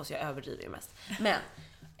kläder på, så jag överdriver ju mest. Men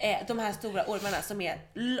de här stora ormarna som är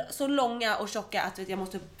så långa och tjocka att jag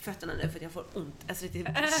måste upp fötterna nu för att jag får ont. Alltså det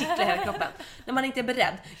kittlar hela kroppen. När man inte är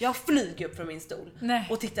beredd, jag flyger upp från min stol.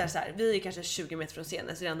 Och tittar så här, vi är kanske 20 meter från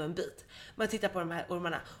scenen, så det är ändå en bit. Men jag tittar på de här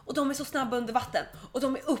ormarna och de är så snabba under vatten. Och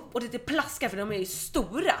de är upp och det plaskar för de är ju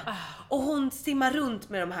stora. Och hon simmar runt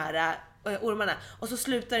med de här ormarna, och så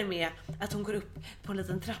slutar det med att hon går upp på en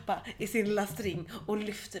liten trappa i sin lilla string och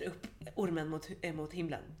lyfter upp ormen mot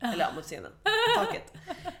himlen, eller mot scenen, taket,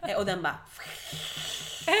 och den bara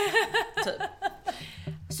typ.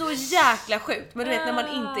 Så jäkla sjukt, men du vet när man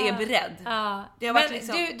inte är beredd. Det har varit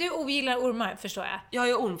liksom... du ogillar ormar, förstår jag. Jag har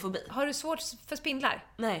ju ormfobi. Har du svårt för spindlar?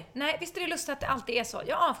 Nej, visst är det lustigt att det alltid är så.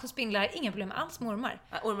 Jag avskyr spindlar, inga problem alls med ormar.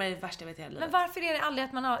 Ormar är det värsta jag vet i hela livet. Men varför är det aldrig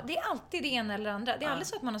att man har... Det är alltid det ena eller andra. Det är aldrig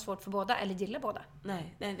så att man har svårt för båda eller gillar båda.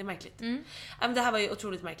 Nej, det är märkligt. Men det här var ju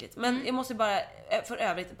otroligt märkligt. Men jag måste bara, för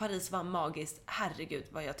övrigt, Paris var magiskt. Herregud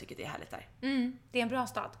vad jag tycker det är härligt där. Det är en bra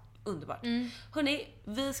stad. Underbart. Hörrni,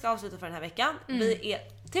 vi ska avsluta för den här veckan. Vi är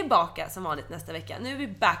tillbaka som vanligt nästa vecka. Nu är vi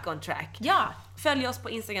back on track. Ja. Följ oss på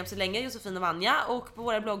Instagram så länge, Josefin och Vanja, och på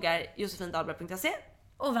våra bloggar josefindalberg.se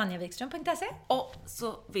och vanjavikström.se. Och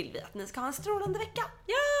så vill vi att ni ska ha en strålande vecka.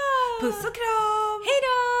 Ja! Puss och kram! Hej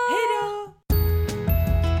då! Hej då!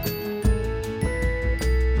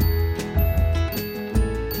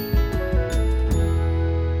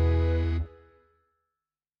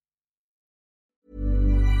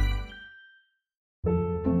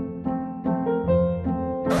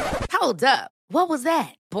 Hold up. What was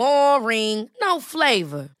that? Boring. No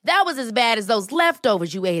flavor. That was as bad as those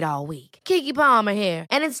leftovers you ate all week. Keke Palmer here,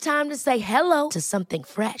 and it's time to say hello to something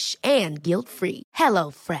fresh and guilt-free.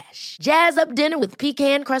 Hello Fresh. Jazz up dinner with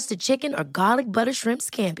pecan-crusted chicken or garlic butter shrimp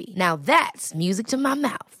scampi. Now that's music to my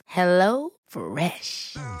mouth. Hello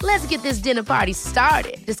Fresh. Let's get this dinner party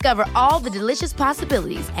started. Discover all the delicious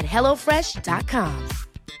possibilities at hellofresh.com.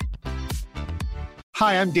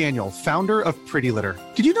 Hi, I'm Daniel, founder of Pretty Litter.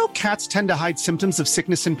 Did you know cats tend to hide symptoms of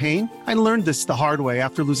sickness and pain? I learned this the hard way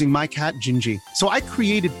after losing my cat, Gingy. So I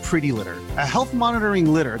created Pretty Litter, a health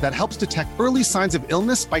monitoring litter that helps detect early signs of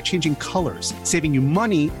illness by changing colors, saving you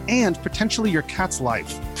money and potentially your cat's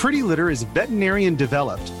life. Pretty Litter is veterinarian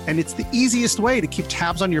developed, and it's the easiest way to keep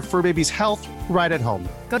tabs on your fur baby's health right at home.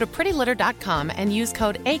 Go to prettylitter.com and use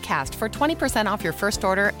code ACAST for 20% off your first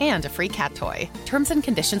order and a free cat toy. Terms and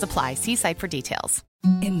conditions apply. See site for details.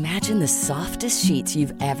 Imagine the softest sheets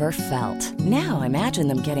you've ever felt. Now imagine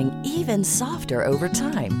them getting even softer over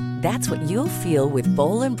time. That's what you'll feel with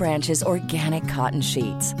Boll & Branch's organic cotton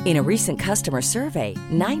sheets. In a recent customer survey,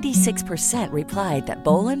 96% replied that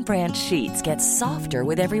Boll & Branch sheets get softer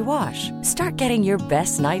with every wash. Start getting your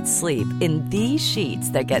best night's sleep in these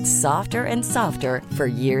sheets that get softer and softer for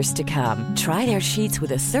years to come. Try their sheets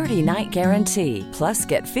with a 30-night guarantee. Plus,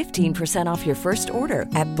 get 15% off your first order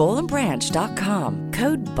at bollandbranch.com.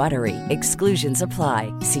 Code BUTTERY. Exclusions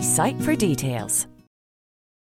apply. See site for details.